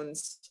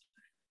hormones,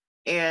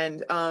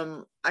 and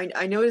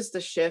I noticed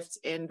the shift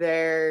in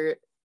their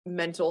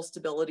mental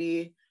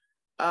stability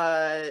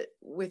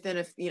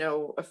within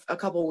a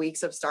couple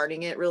weeks of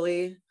starting it,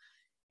 really.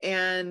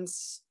 And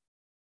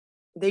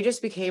they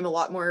just became a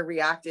lot more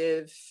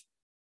reactive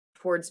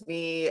towards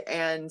me,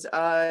 and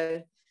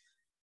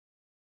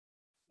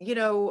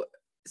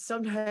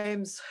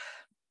sometimes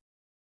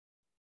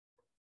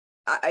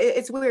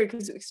it's weird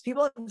because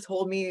people have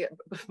told me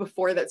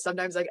before that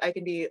sometimes like I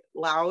can be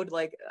loud.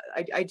 Like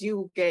I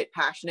do get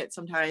passionate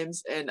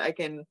sometimes, and I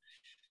can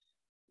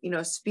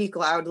speak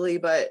loudly,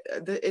 but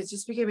it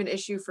just became an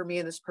issue for me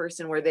and this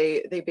person where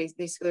they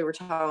basically were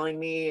telling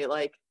me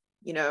like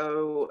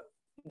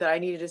that I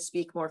needed to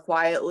speak more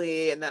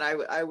quietly, and that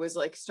I was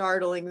like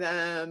startling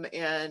them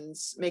and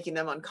making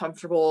them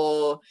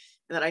uncomfortable,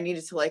 and that I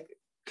needed to like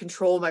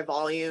control my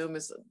volume,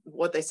 is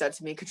what they said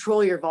to me.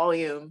 Control your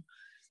volume,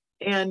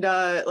 and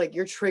like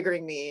you're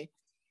triggering me.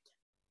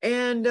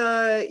 And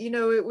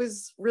it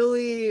was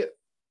really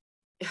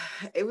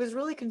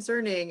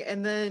concerning.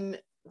 And then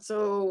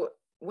so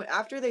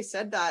after they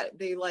said that,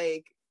 they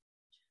like,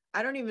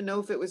 I don't even know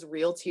if it was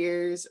real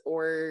tears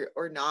or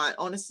not.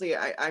 Honestly,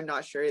 I'm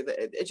not sure.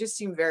 That it just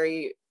seemed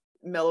very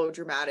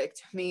melodramatic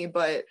to me,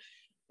 but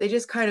they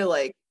just kind of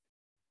like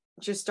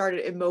just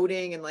started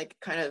emoting and like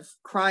kind of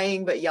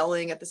crying but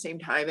yelling at the same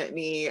time at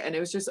me, and it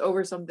was just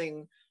over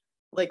something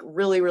like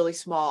really, really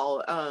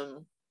small.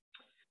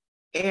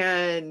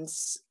 And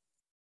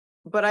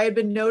but I had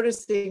been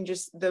noticing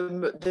just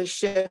the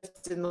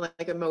shift in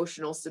like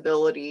emotional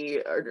stability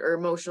or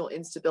emotional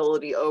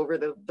instability over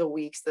the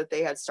weeks that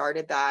they had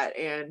started that.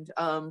 And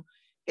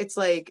it's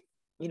like,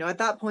 at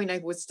that point I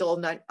was still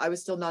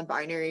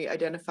non-binary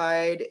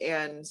identified.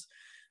 And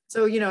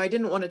so, I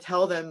didn't want to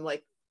tell them,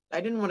 like,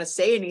 I didn't want to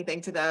say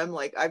anything to them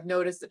like, I've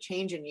noticed a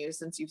change in you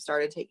since you've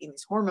started taking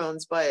these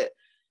hormones. But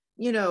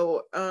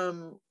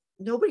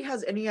nobody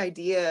has any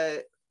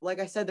idea. Like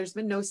I said, there's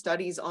been no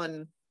studies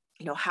on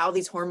how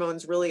these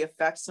hormones really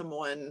affect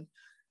someone,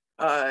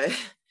 uh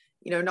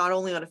not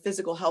only on a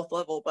physical health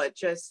level but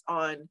just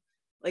on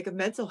like a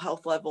mental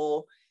health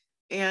level.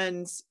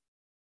 And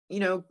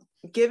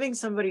giving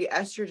somebody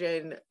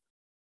estrogen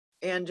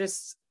and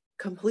just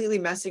completely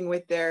messing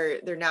with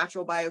their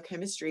natural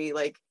biochemistry,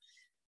 like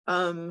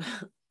I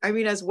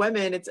mean, as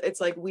women, it's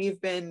like we've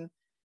been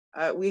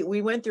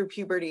we went through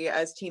puberty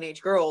as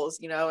teenage girls,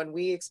 and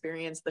we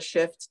experienced the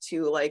shift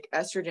to like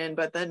estrogen.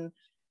 But then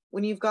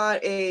when you've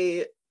got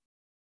a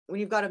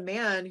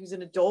man who's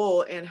an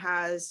adult and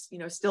has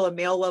still a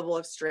male level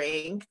of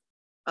strength,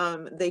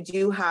 they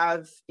do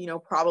have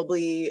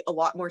probably a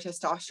lot more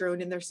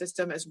testosterone in their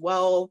system as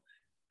well.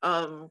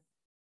 I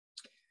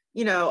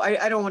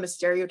don't want to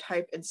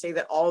stereotype and say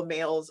that all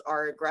males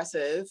are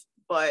aggressive,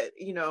 but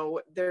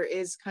there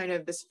is kind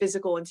of this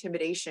physical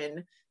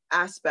intimidation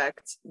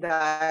aspect,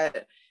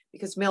 that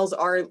because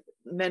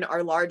men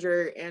are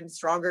larger and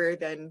stronger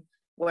than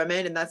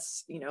women, and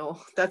that's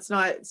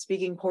not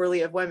speaking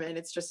poorly of women.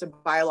 It's just a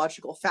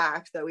biological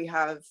fact that we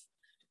have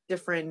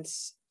different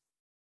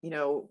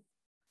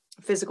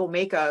physical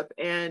makeup.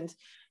 And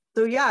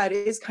so yeah, it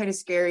is kind of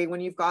scary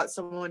when you've got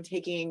someone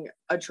taking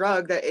a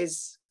drug that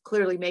is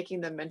clearly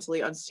making them mentally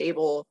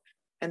unstable,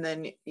 and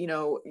then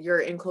you're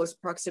in close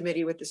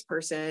proximity with this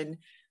person.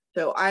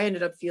 So I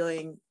ended up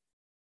feeling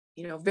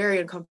very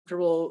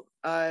uncomfortable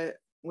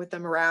with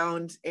them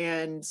around,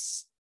 and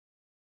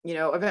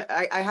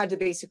I had to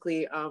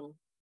basically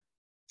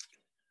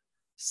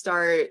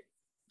start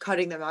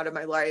cutting them out of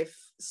my life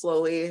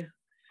slowly,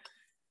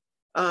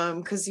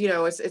 because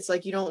it's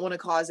like you don't want to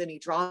cause any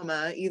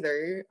drama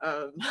either.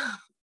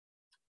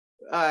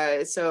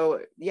 So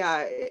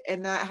yeah,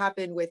 and that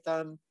happened with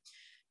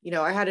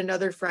I had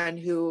another friend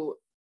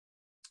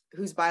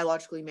who's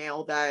biologically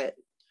male that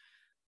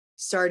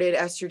started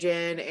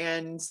estrogen,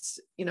 and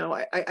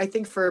I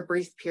think for a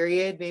brief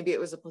period, maybe it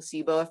was a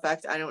placebo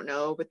effect, I don't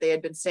know, but they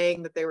had been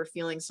saying that they were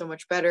feeling so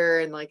much better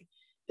and like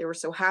they were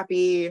so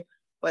happy,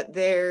 but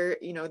their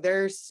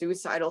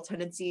suicidal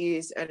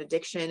tendencies and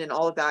addiction and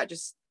all of that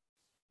just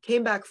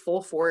came back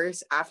full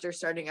force after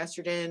starting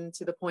estrogen,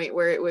 to the point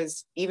where it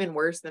was even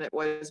worse than it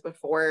was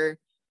before.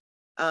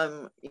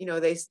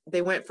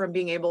 They went from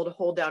being able to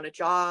hold down a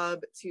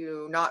job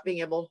to not being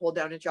able to hold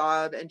down a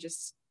job, and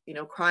just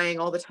crying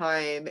all the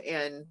time,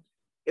 and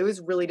it was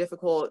really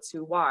difficult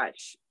to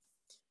watch.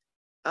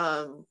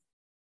 And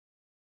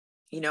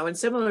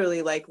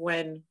similarly, like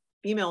when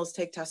females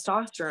take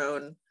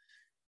testosterone,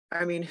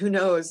 I mean, who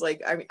knows,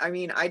 like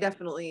I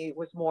definitely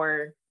was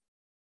more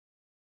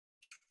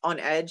on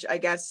edge, I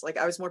guess. Like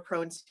I was more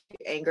prone to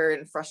anger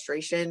and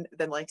frustration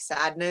than like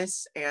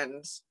sadness,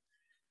 and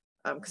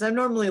because I'm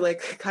normally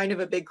like kind of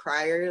a big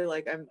crier,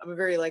 like I'm a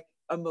very like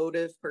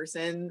emotive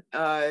person,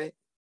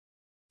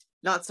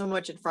 not so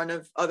much in front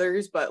of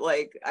others, but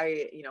like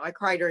I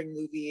cry during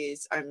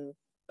movies.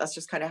 That's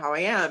just kind of how I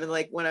am. And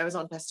like when I was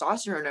on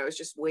testosterone, I was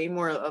just way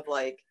more of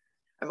like,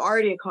 I'm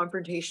already a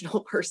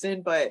confrontational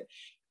person, but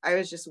I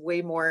was just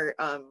way more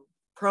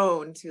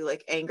prone to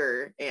like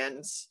anger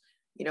and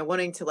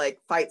wanting to like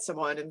fight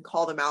someone and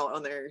call them out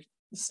on their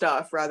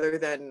stuff, rather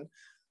than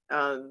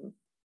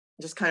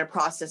just kind of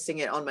processing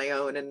it on my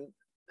own,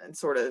 and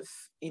sort of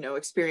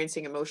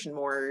experiencing emotion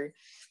more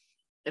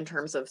in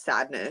terms of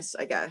sadness,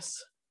 I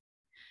guess.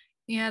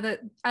 Yeah, that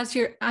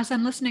as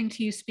I'm listening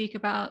to you speak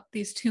about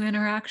these two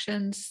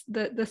interactions,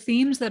 the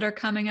themes that are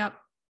coming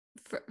up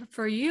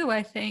for you,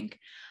 I think,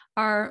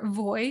 are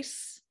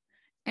voice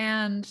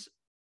and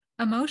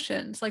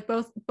emotions. Like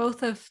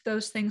both of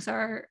those things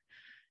are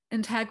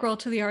integral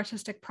to the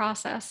artistic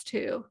process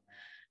too.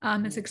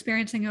 It's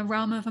experiencing a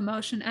realm of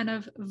emotion and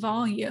of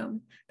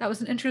volume. That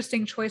was an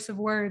interesting choice of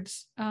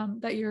words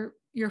that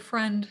your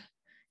friend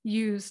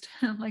used,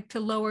 like to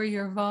lower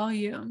your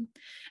volume.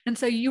 And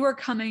so you were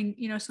coming,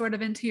 sort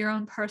of into your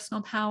own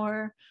personal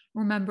power,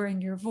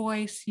 remembering your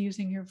voice,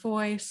 using your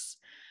voice,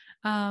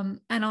 and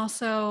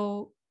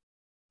also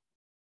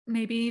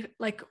maybe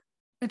like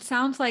it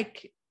sounds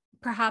like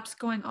perhaps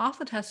going off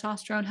the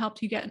testosterone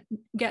helped you get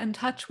in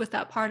touch with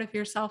that part of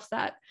yourself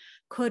that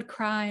could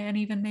cry, and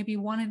even maybe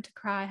wanted to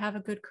cry, have a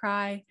good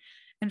cry,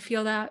 and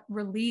feel that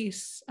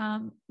release.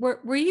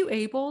 Were you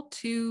able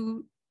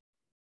to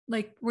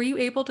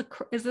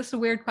is this a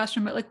weird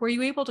question, but like, were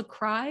you able to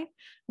cry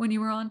when you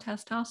were on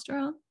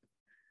testosterone?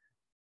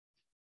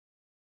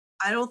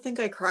 I don't think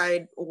I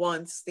cried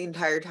once the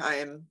entire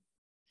time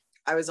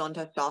I was on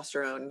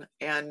testosterone.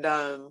 And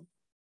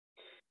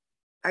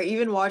I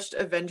even watched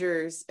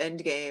Avengers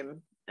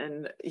Endgame,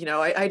 and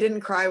I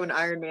didn't cry when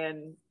Iron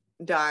Man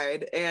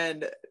died,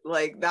 and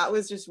like that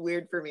was just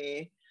weird for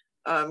me,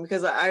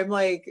 because I'm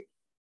like,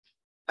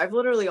 I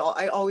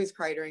always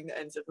cry during the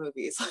ends of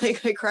movies.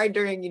 Like I cried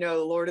during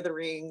Lord of the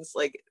Rings,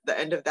 like the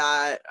end of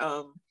that.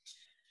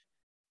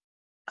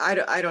 I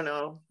don't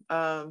know.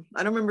 I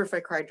don't remember if I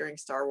cried during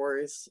Star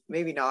Wars,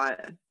 maybe not,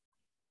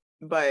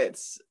 but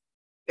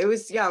it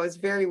was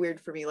very weird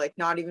for me, like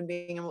not even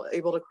being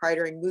able to cry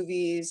during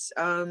movies.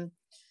 I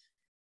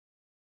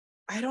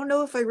don't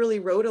know if I really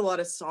wrote a lot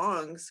of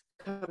songs,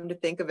 come to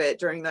think of it,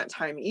 during that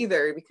time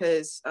either,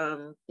 because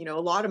a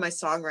lot of my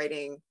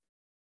songwriting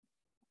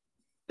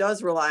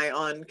does rely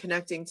on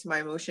connecting to my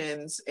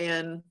emotions.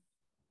 And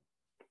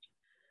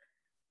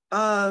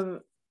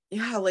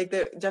yeah, like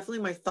definitely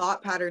my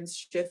thought patterns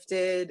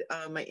shifted,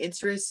 my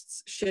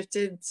interests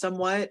shifted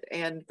somewhat,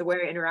 and the way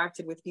I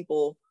interacted with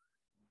people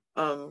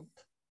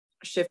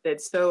shifted.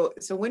 So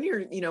when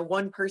you're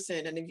one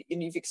person, and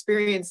you've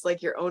experienced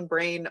like your own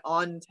brain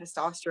on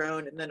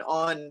testosterone, and then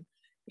on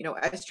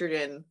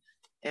estrogen,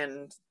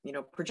 and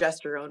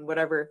progesterone,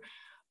 whatever,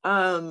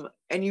 and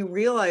you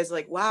realize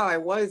like, wow, I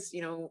was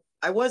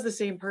the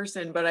same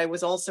person, but I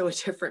was also a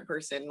different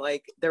person.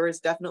 Like there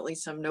was definitely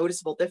some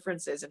noticeable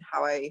differences in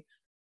how I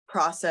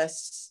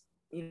processed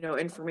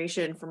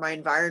information from my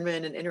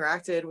environment and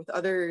interacted with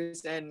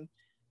others. And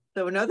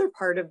so another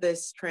part of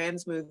this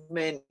trans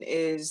movement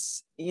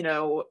is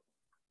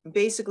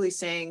basically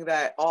saying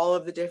that all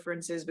of the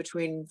differences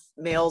between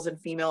males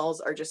and females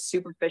are just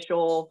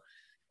superficial,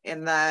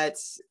 and that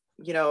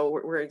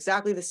we're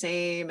exactly the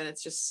same, and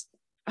it's just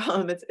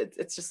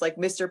it's just like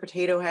Mr.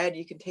 Potato Head.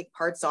 You can take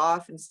parts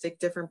off and stick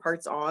different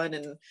parts on,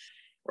 and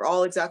we're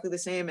all exactly the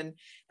same. And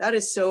that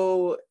is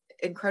so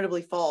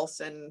incredibly false.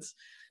 And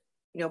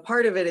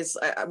part of it is,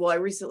 I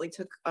recently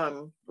took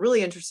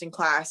really interesting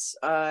class,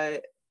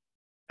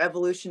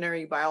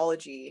 evolutionary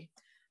biology,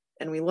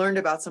 and we learned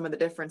about some of the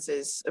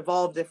differences,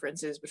 evolved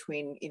differences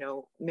between, you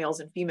know, males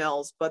and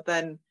females, but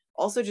then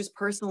also just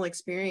personal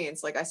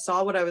experience. Like I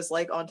saw what I was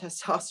like on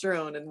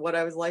testosterone and what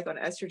I was like on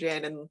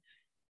estrogen, and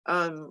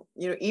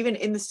you know, even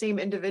in the same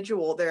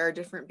individual, there are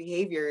different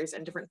behaviors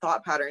and different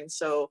thought patterns.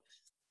 So,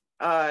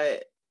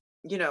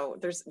 you know,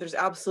 there's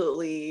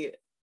absolutely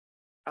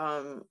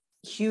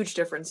huge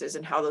differences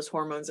in how those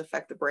hormones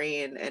affect the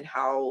brain and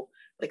how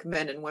like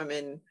men and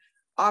women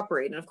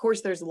operate. And of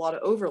course, there's a lot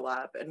of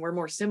overlap, and we're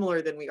more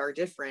similar than we are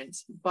different.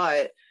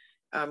 But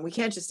we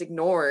can't just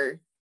ignore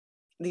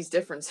these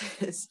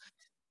differences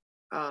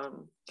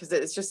because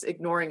it's just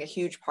ignoring a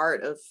huge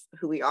part of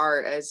who we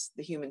are as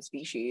the human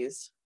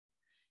species.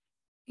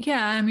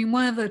 Yeah, I mean,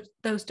 one of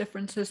those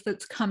differences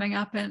that's coming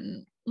up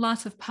in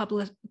lots of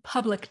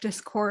public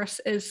discourse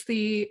is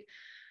the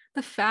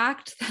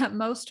fact that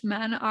most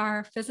men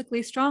are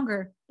physically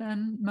stronger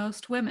than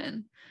most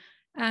women.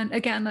 And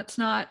again, that's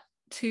not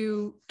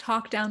to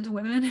talk down to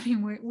women. I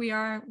mean, we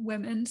are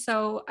women.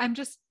 So I'm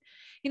just,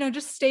 you know,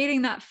 just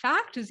stating that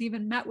fact is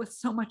even met with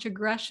so much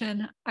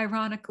aggression,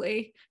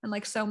 ironically, and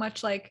like so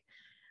much like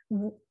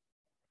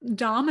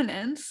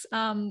dominance,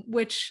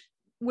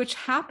 which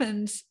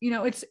happens, you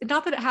know, it's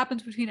not that it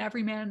happens between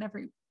every man and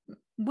every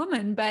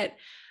woman, but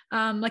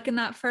like in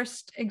that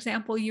first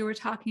example you were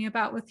talking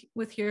about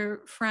with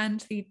your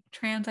friend, the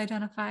trans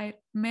identified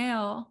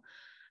male,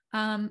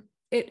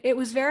 it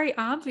was very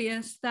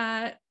obvious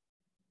that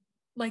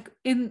like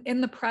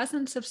in the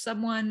presence of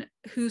someone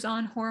who's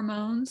on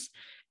hormones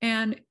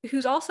and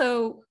who's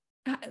also,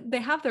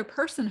 they have their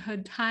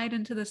personhood tied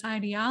into this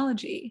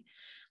ideology,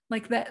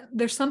 like that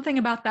there's something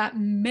about that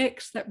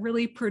mix that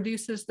really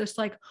produces this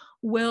like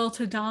will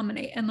to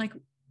dominate and like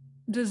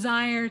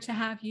desire to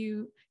have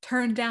you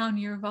turn down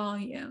your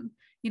volume,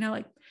 you know,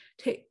 like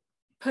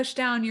push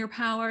down your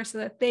power so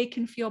that they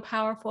can feel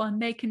powerful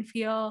and they can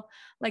feel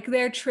like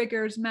their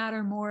triggers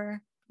matter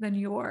more than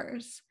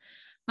yours.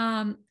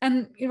 And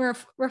you know,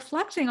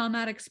 reflecting on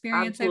that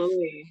experience,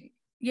 Absolutely.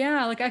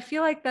 yeah, like I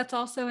feel like that's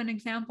also an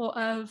example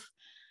of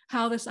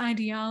how this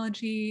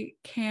ideology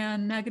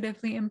can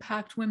negatively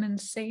impact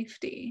women's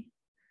safety.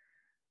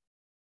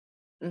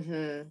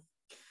 Mm-hmm.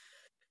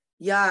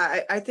 Yeah,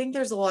 I think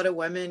there's a lot of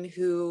women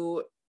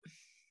who,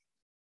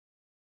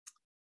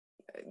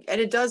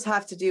 and it does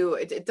have to do,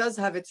 it does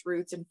have its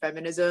roots in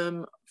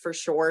feminism for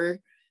sure.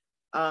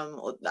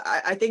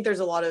 I think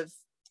there's a lot of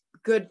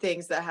good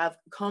things that have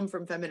come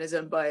from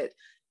feminism, but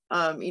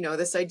you know,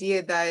 this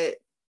idea that,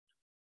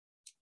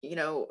 you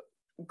know,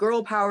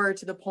 girl power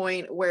to the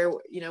point where,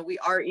 you know, we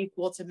are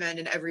equal to men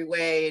in every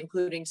way,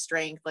 including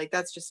strength, like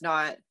that's just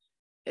not,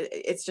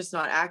 it's just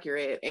not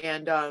accurate.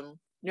 And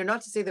you know,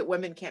 not to say that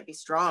women can't be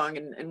strong,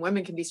 and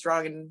women can be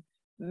strong in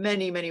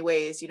many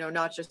ways, you know,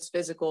 not just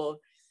physical.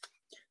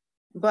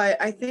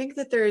 But I think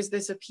that there is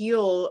this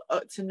appeal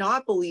to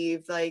not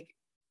believe, like,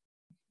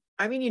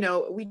 I mean, you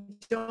know, we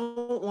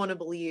don't want to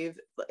believe,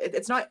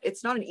 it's not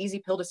an easy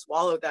pill to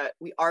swallow that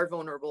we are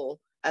vulnerable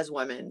as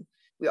women.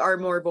 We are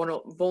more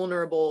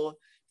vulnerable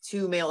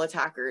to male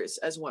attackers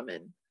as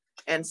women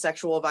and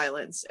sexual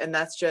violence. And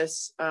that's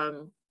just,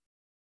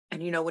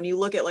 and, you know, when you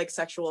look at like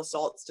sexual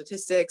assault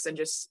statistics and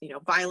just, you know,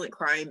 violent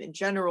crime in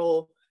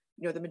general,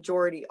 you know, the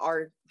majority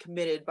are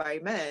committed by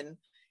men.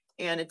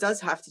 And it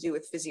does have to do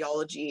with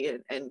physiology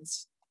and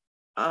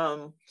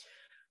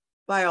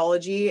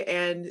biology.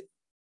 And,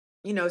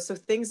 you know, so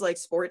things like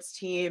sports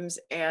teams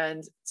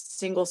and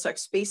single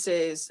sex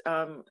spaces,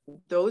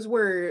 those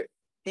were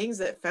things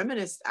that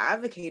feminists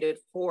advocated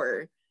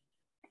for,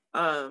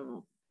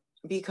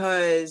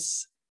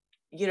 because,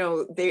 you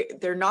know,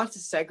 they're not to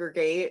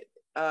segregate.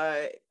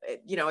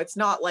 You know, it's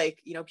not like,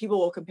 you know, people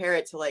will compare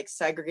it to like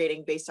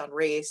segregating based on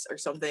race or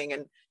something,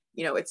 and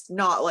you know, it's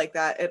not like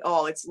that at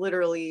all. It's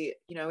literally,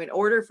 you know, in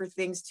order for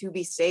things to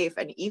be safe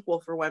and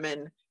equal for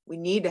women, we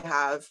need to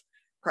have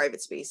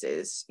private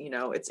spaces. You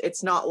know,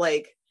 it's not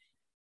like,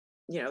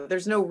 you know,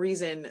 there's no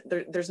reason,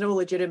 there's no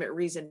legitimate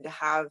reason to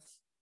have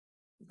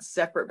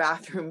separate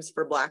bathrooms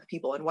for Black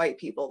people and white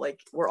people. Like,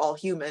 we're all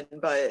human.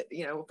 But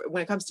you know,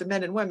 when it comes to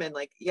men and women,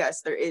 like,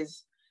 yes, there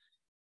is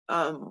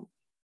a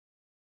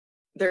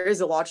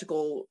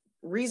logical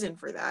reason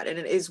for that, and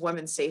it is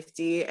women's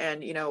safety.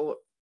 And you know,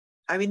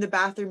 I mean, the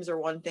bathrooms are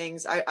one thing.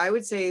 I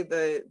would say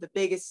the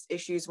biggest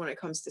issues when it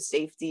comes to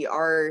safety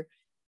are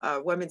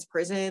women's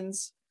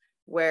prisons,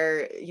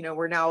 where, you know,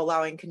 we're now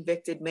allowing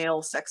convicted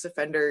male sex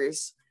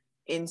offenders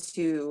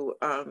into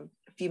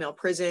female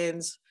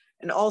prisons.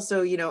 And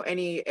also, you know,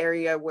 any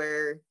area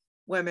where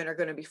women are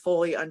going to be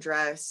fully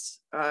undressed,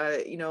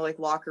 you know, like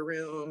locker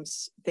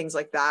rooms, things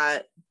like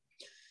that.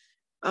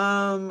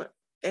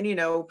 And you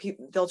know,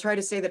 they'll try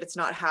to say that it's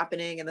not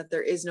happening and that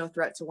there is no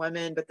threat to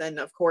women, but then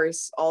of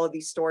course all of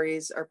these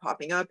stories are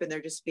popping up and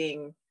they're just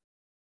being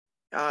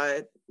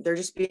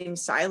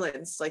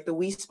silenced. Like the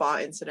Wee Spa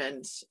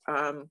incident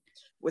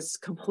was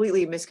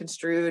completely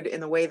misconstrued in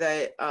the way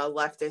that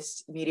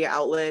leftist media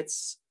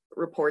outlets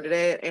reported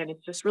it, and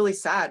it's just really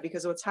sad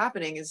because what's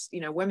happening is,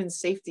 you know, women's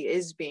safety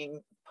is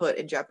being put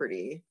in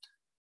jeopardy.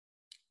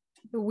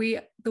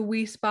 the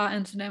We Spa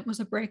incident was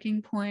a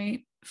breaking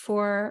point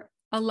for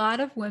a lot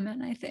of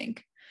women, I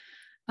think.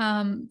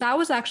 That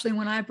was actually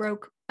when I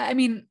broke. I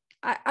mean,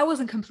 I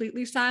wasn't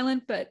completely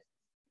silent, but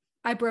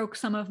I broke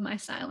some of my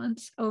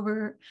silence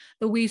over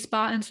the We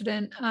Spa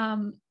incident.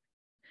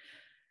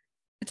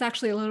 It's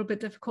actually a little bit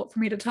difficult for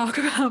me to talk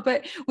about,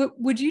 but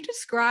would you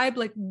describe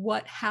like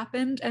what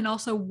happened and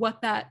also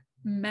what that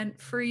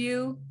meant for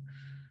you?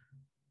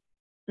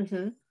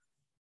 Mm-hmm.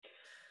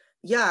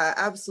 Yeah,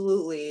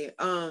 absolutely.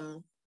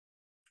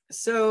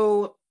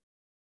 So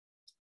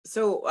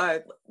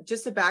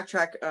just to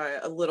backtrack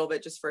a little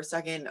bit just for a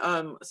second.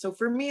 So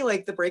for me,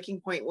 like the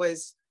breaking point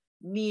was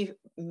me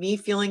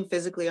feeling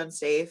physically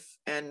unsafe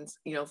and,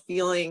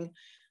 feeling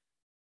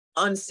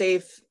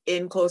unsafe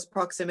in close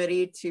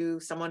proximity to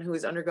someone who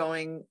is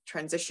undergoing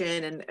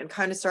transition, and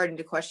kind of starting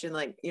to question,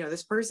 like,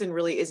 this person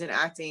really isn't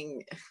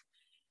acting,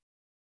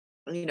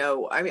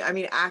 I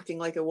mean acting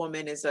like a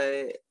woman is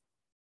a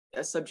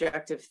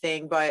subjective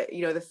thing, but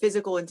the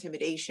physical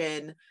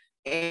intimidation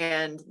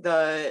and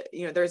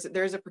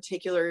there's a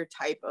particular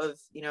type of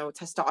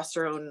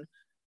testosterone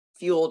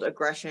fueled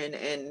aggression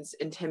and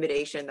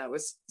intimidation that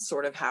was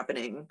sort of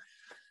happening,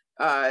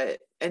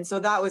 and so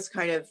that was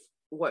kind of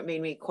what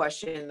made me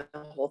question the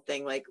whole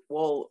thing, like,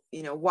 well,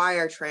 why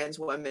are trans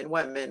women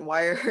women?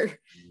 Why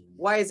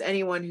is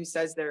anyone who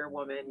says they're a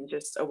woman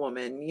just a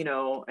woman?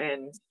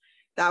 And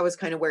that was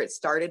kind of where it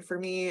started for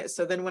me.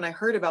 So then when I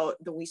heard about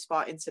the We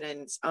Spot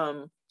incident,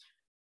 I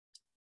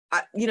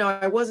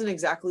wasn't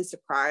exactly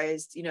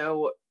surprised,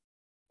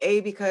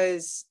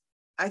 because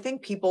I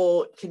think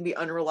people can be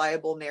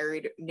unreliable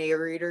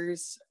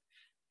narrators.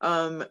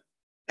 And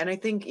I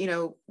think,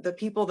 the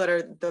people that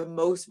are the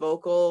most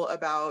vocal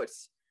about,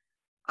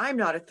 I'm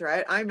not a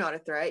threat.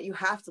 You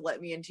have to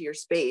let me into your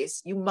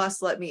space. You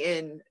must let me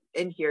in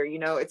here.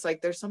 It's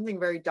like there's something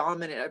very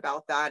dominant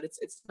about that.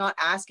 It's not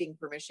asking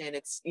permission.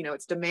 It's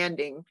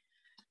demanding.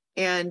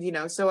 And,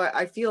 so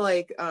I feel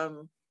like,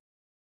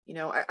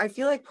 I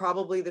feel like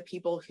probably the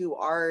people who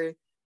are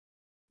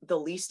the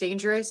least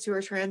dangerous who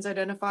are trans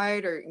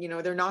identified, or,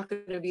 they're not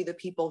going to be the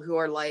people who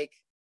are like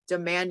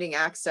demanding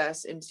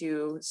access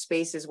into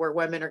spaces where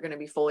women are going to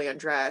be fully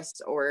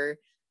undressed, or,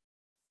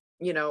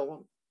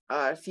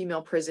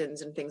 female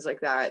prisons and things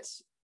like that.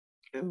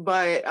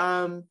 But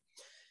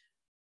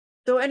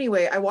so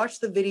anyway, I watched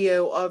the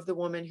video of the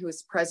woman who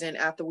was present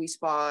at the We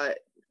Spa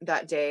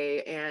that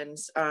day, and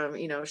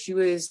she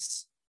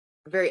was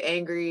very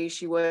angry.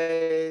 She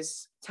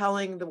was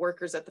telling the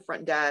workers at the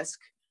front desk,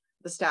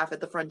 the staff at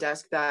the front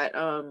desk, that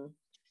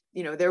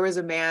there was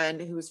a man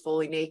who was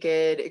fully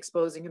naked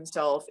exposing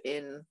himself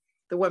in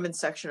the women's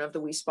section of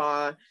the We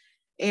Spa,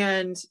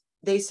 and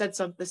the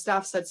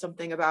staff said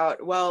something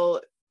about,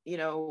 well,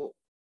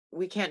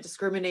 we can't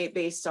discriminate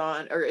based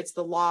on, or it's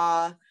the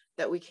law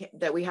that we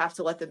have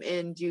to let them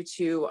in due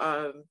to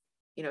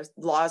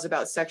laws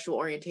about sexual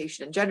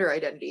orientation and gender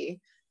identity.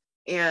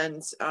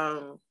 And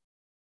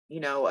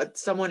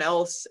someone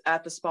else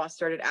at the spa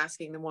started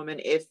asking the woman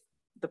if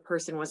the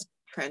person was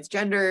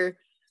transgender,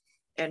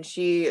 and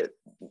she,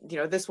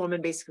 this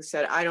woman basically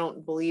said, I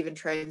don't believe in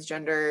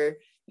transgender.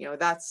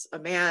 That's a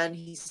man.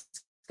 He's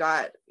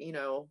got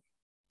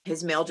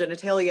his male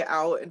genitalia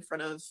out in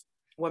front of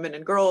women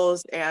and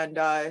girls. And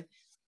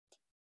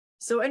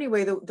so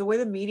anyway, the way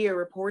the media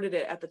reported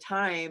it at the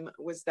time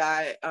was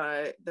that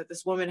that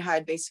this woman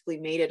had basically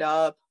made it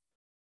up,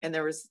 and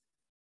there was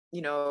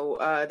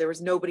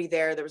nobody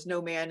there. There was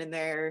no man in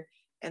there.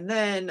 And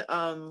then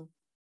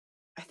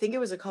I think it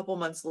was a couple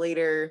months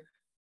later,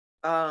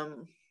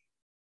 about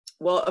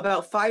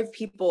 5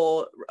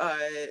 people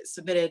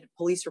submitted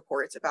police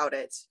reports about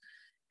it.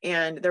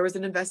 And there was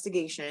an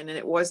investigation, and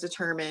it was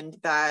determined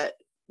that,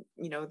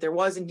 there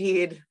was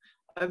indeed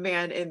a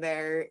man in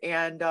there.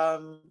 And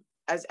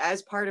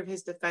as part of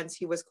his defense,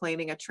 he was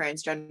claiming a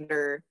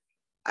transgender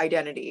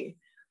identity.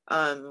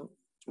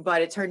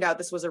 But it turned out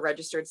this was a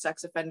registered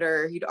sex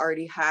offender. He'd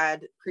already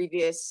had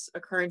previous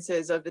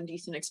occurrences of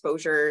indecent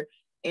exposure.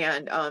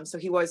 And so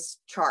he was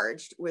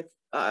charged with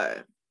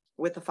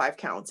the 5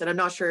 counts. And I'm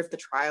not sure if the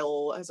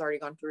trial has already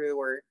gone through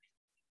or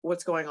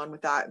what's going on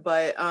with that.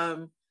 But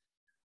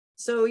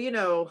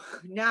so,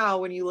 now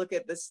when you look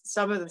at this,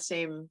 some of the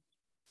same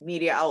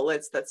media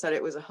outlets that said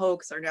it was a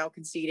hoax are now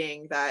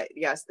conceding that,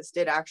 yes, this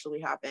did actually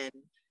happen.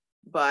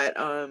 But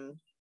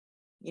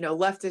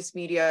leftist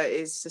media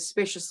is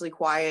suspiciously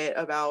quiet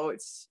about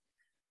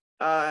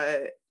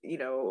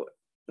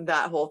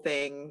that whole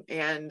thing,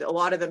 and a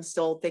lot of them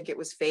still think it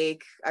was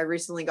fake. I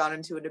recently got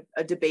into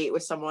a debate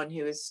with someone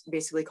who was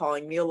basically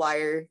calling me a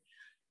liar,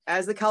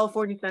 as the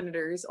California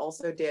senators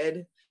also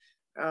did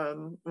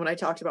when I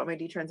talked about my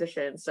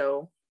detransition.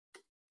 So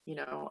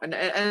and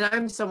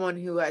I'm someone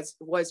who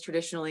was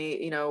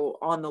traditionally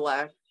on the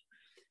left,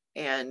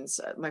 and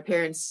my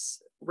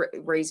parents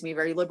raised me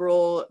very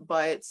liberal,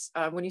 but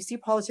when you see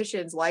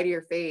politicians lie to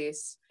your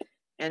face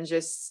and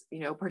just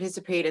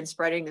participate in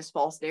spreading this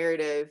false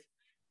narrative,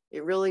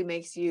 it really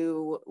makes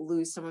you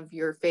lose some of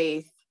your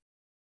faith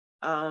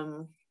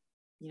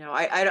you know,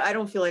 I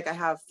don't feel like I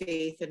have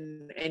faith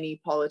in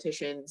any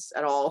politicians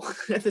at all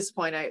at this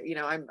point.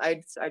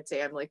 I'd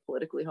say I'm like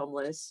politically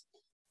homeless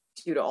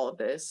due to all of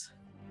this.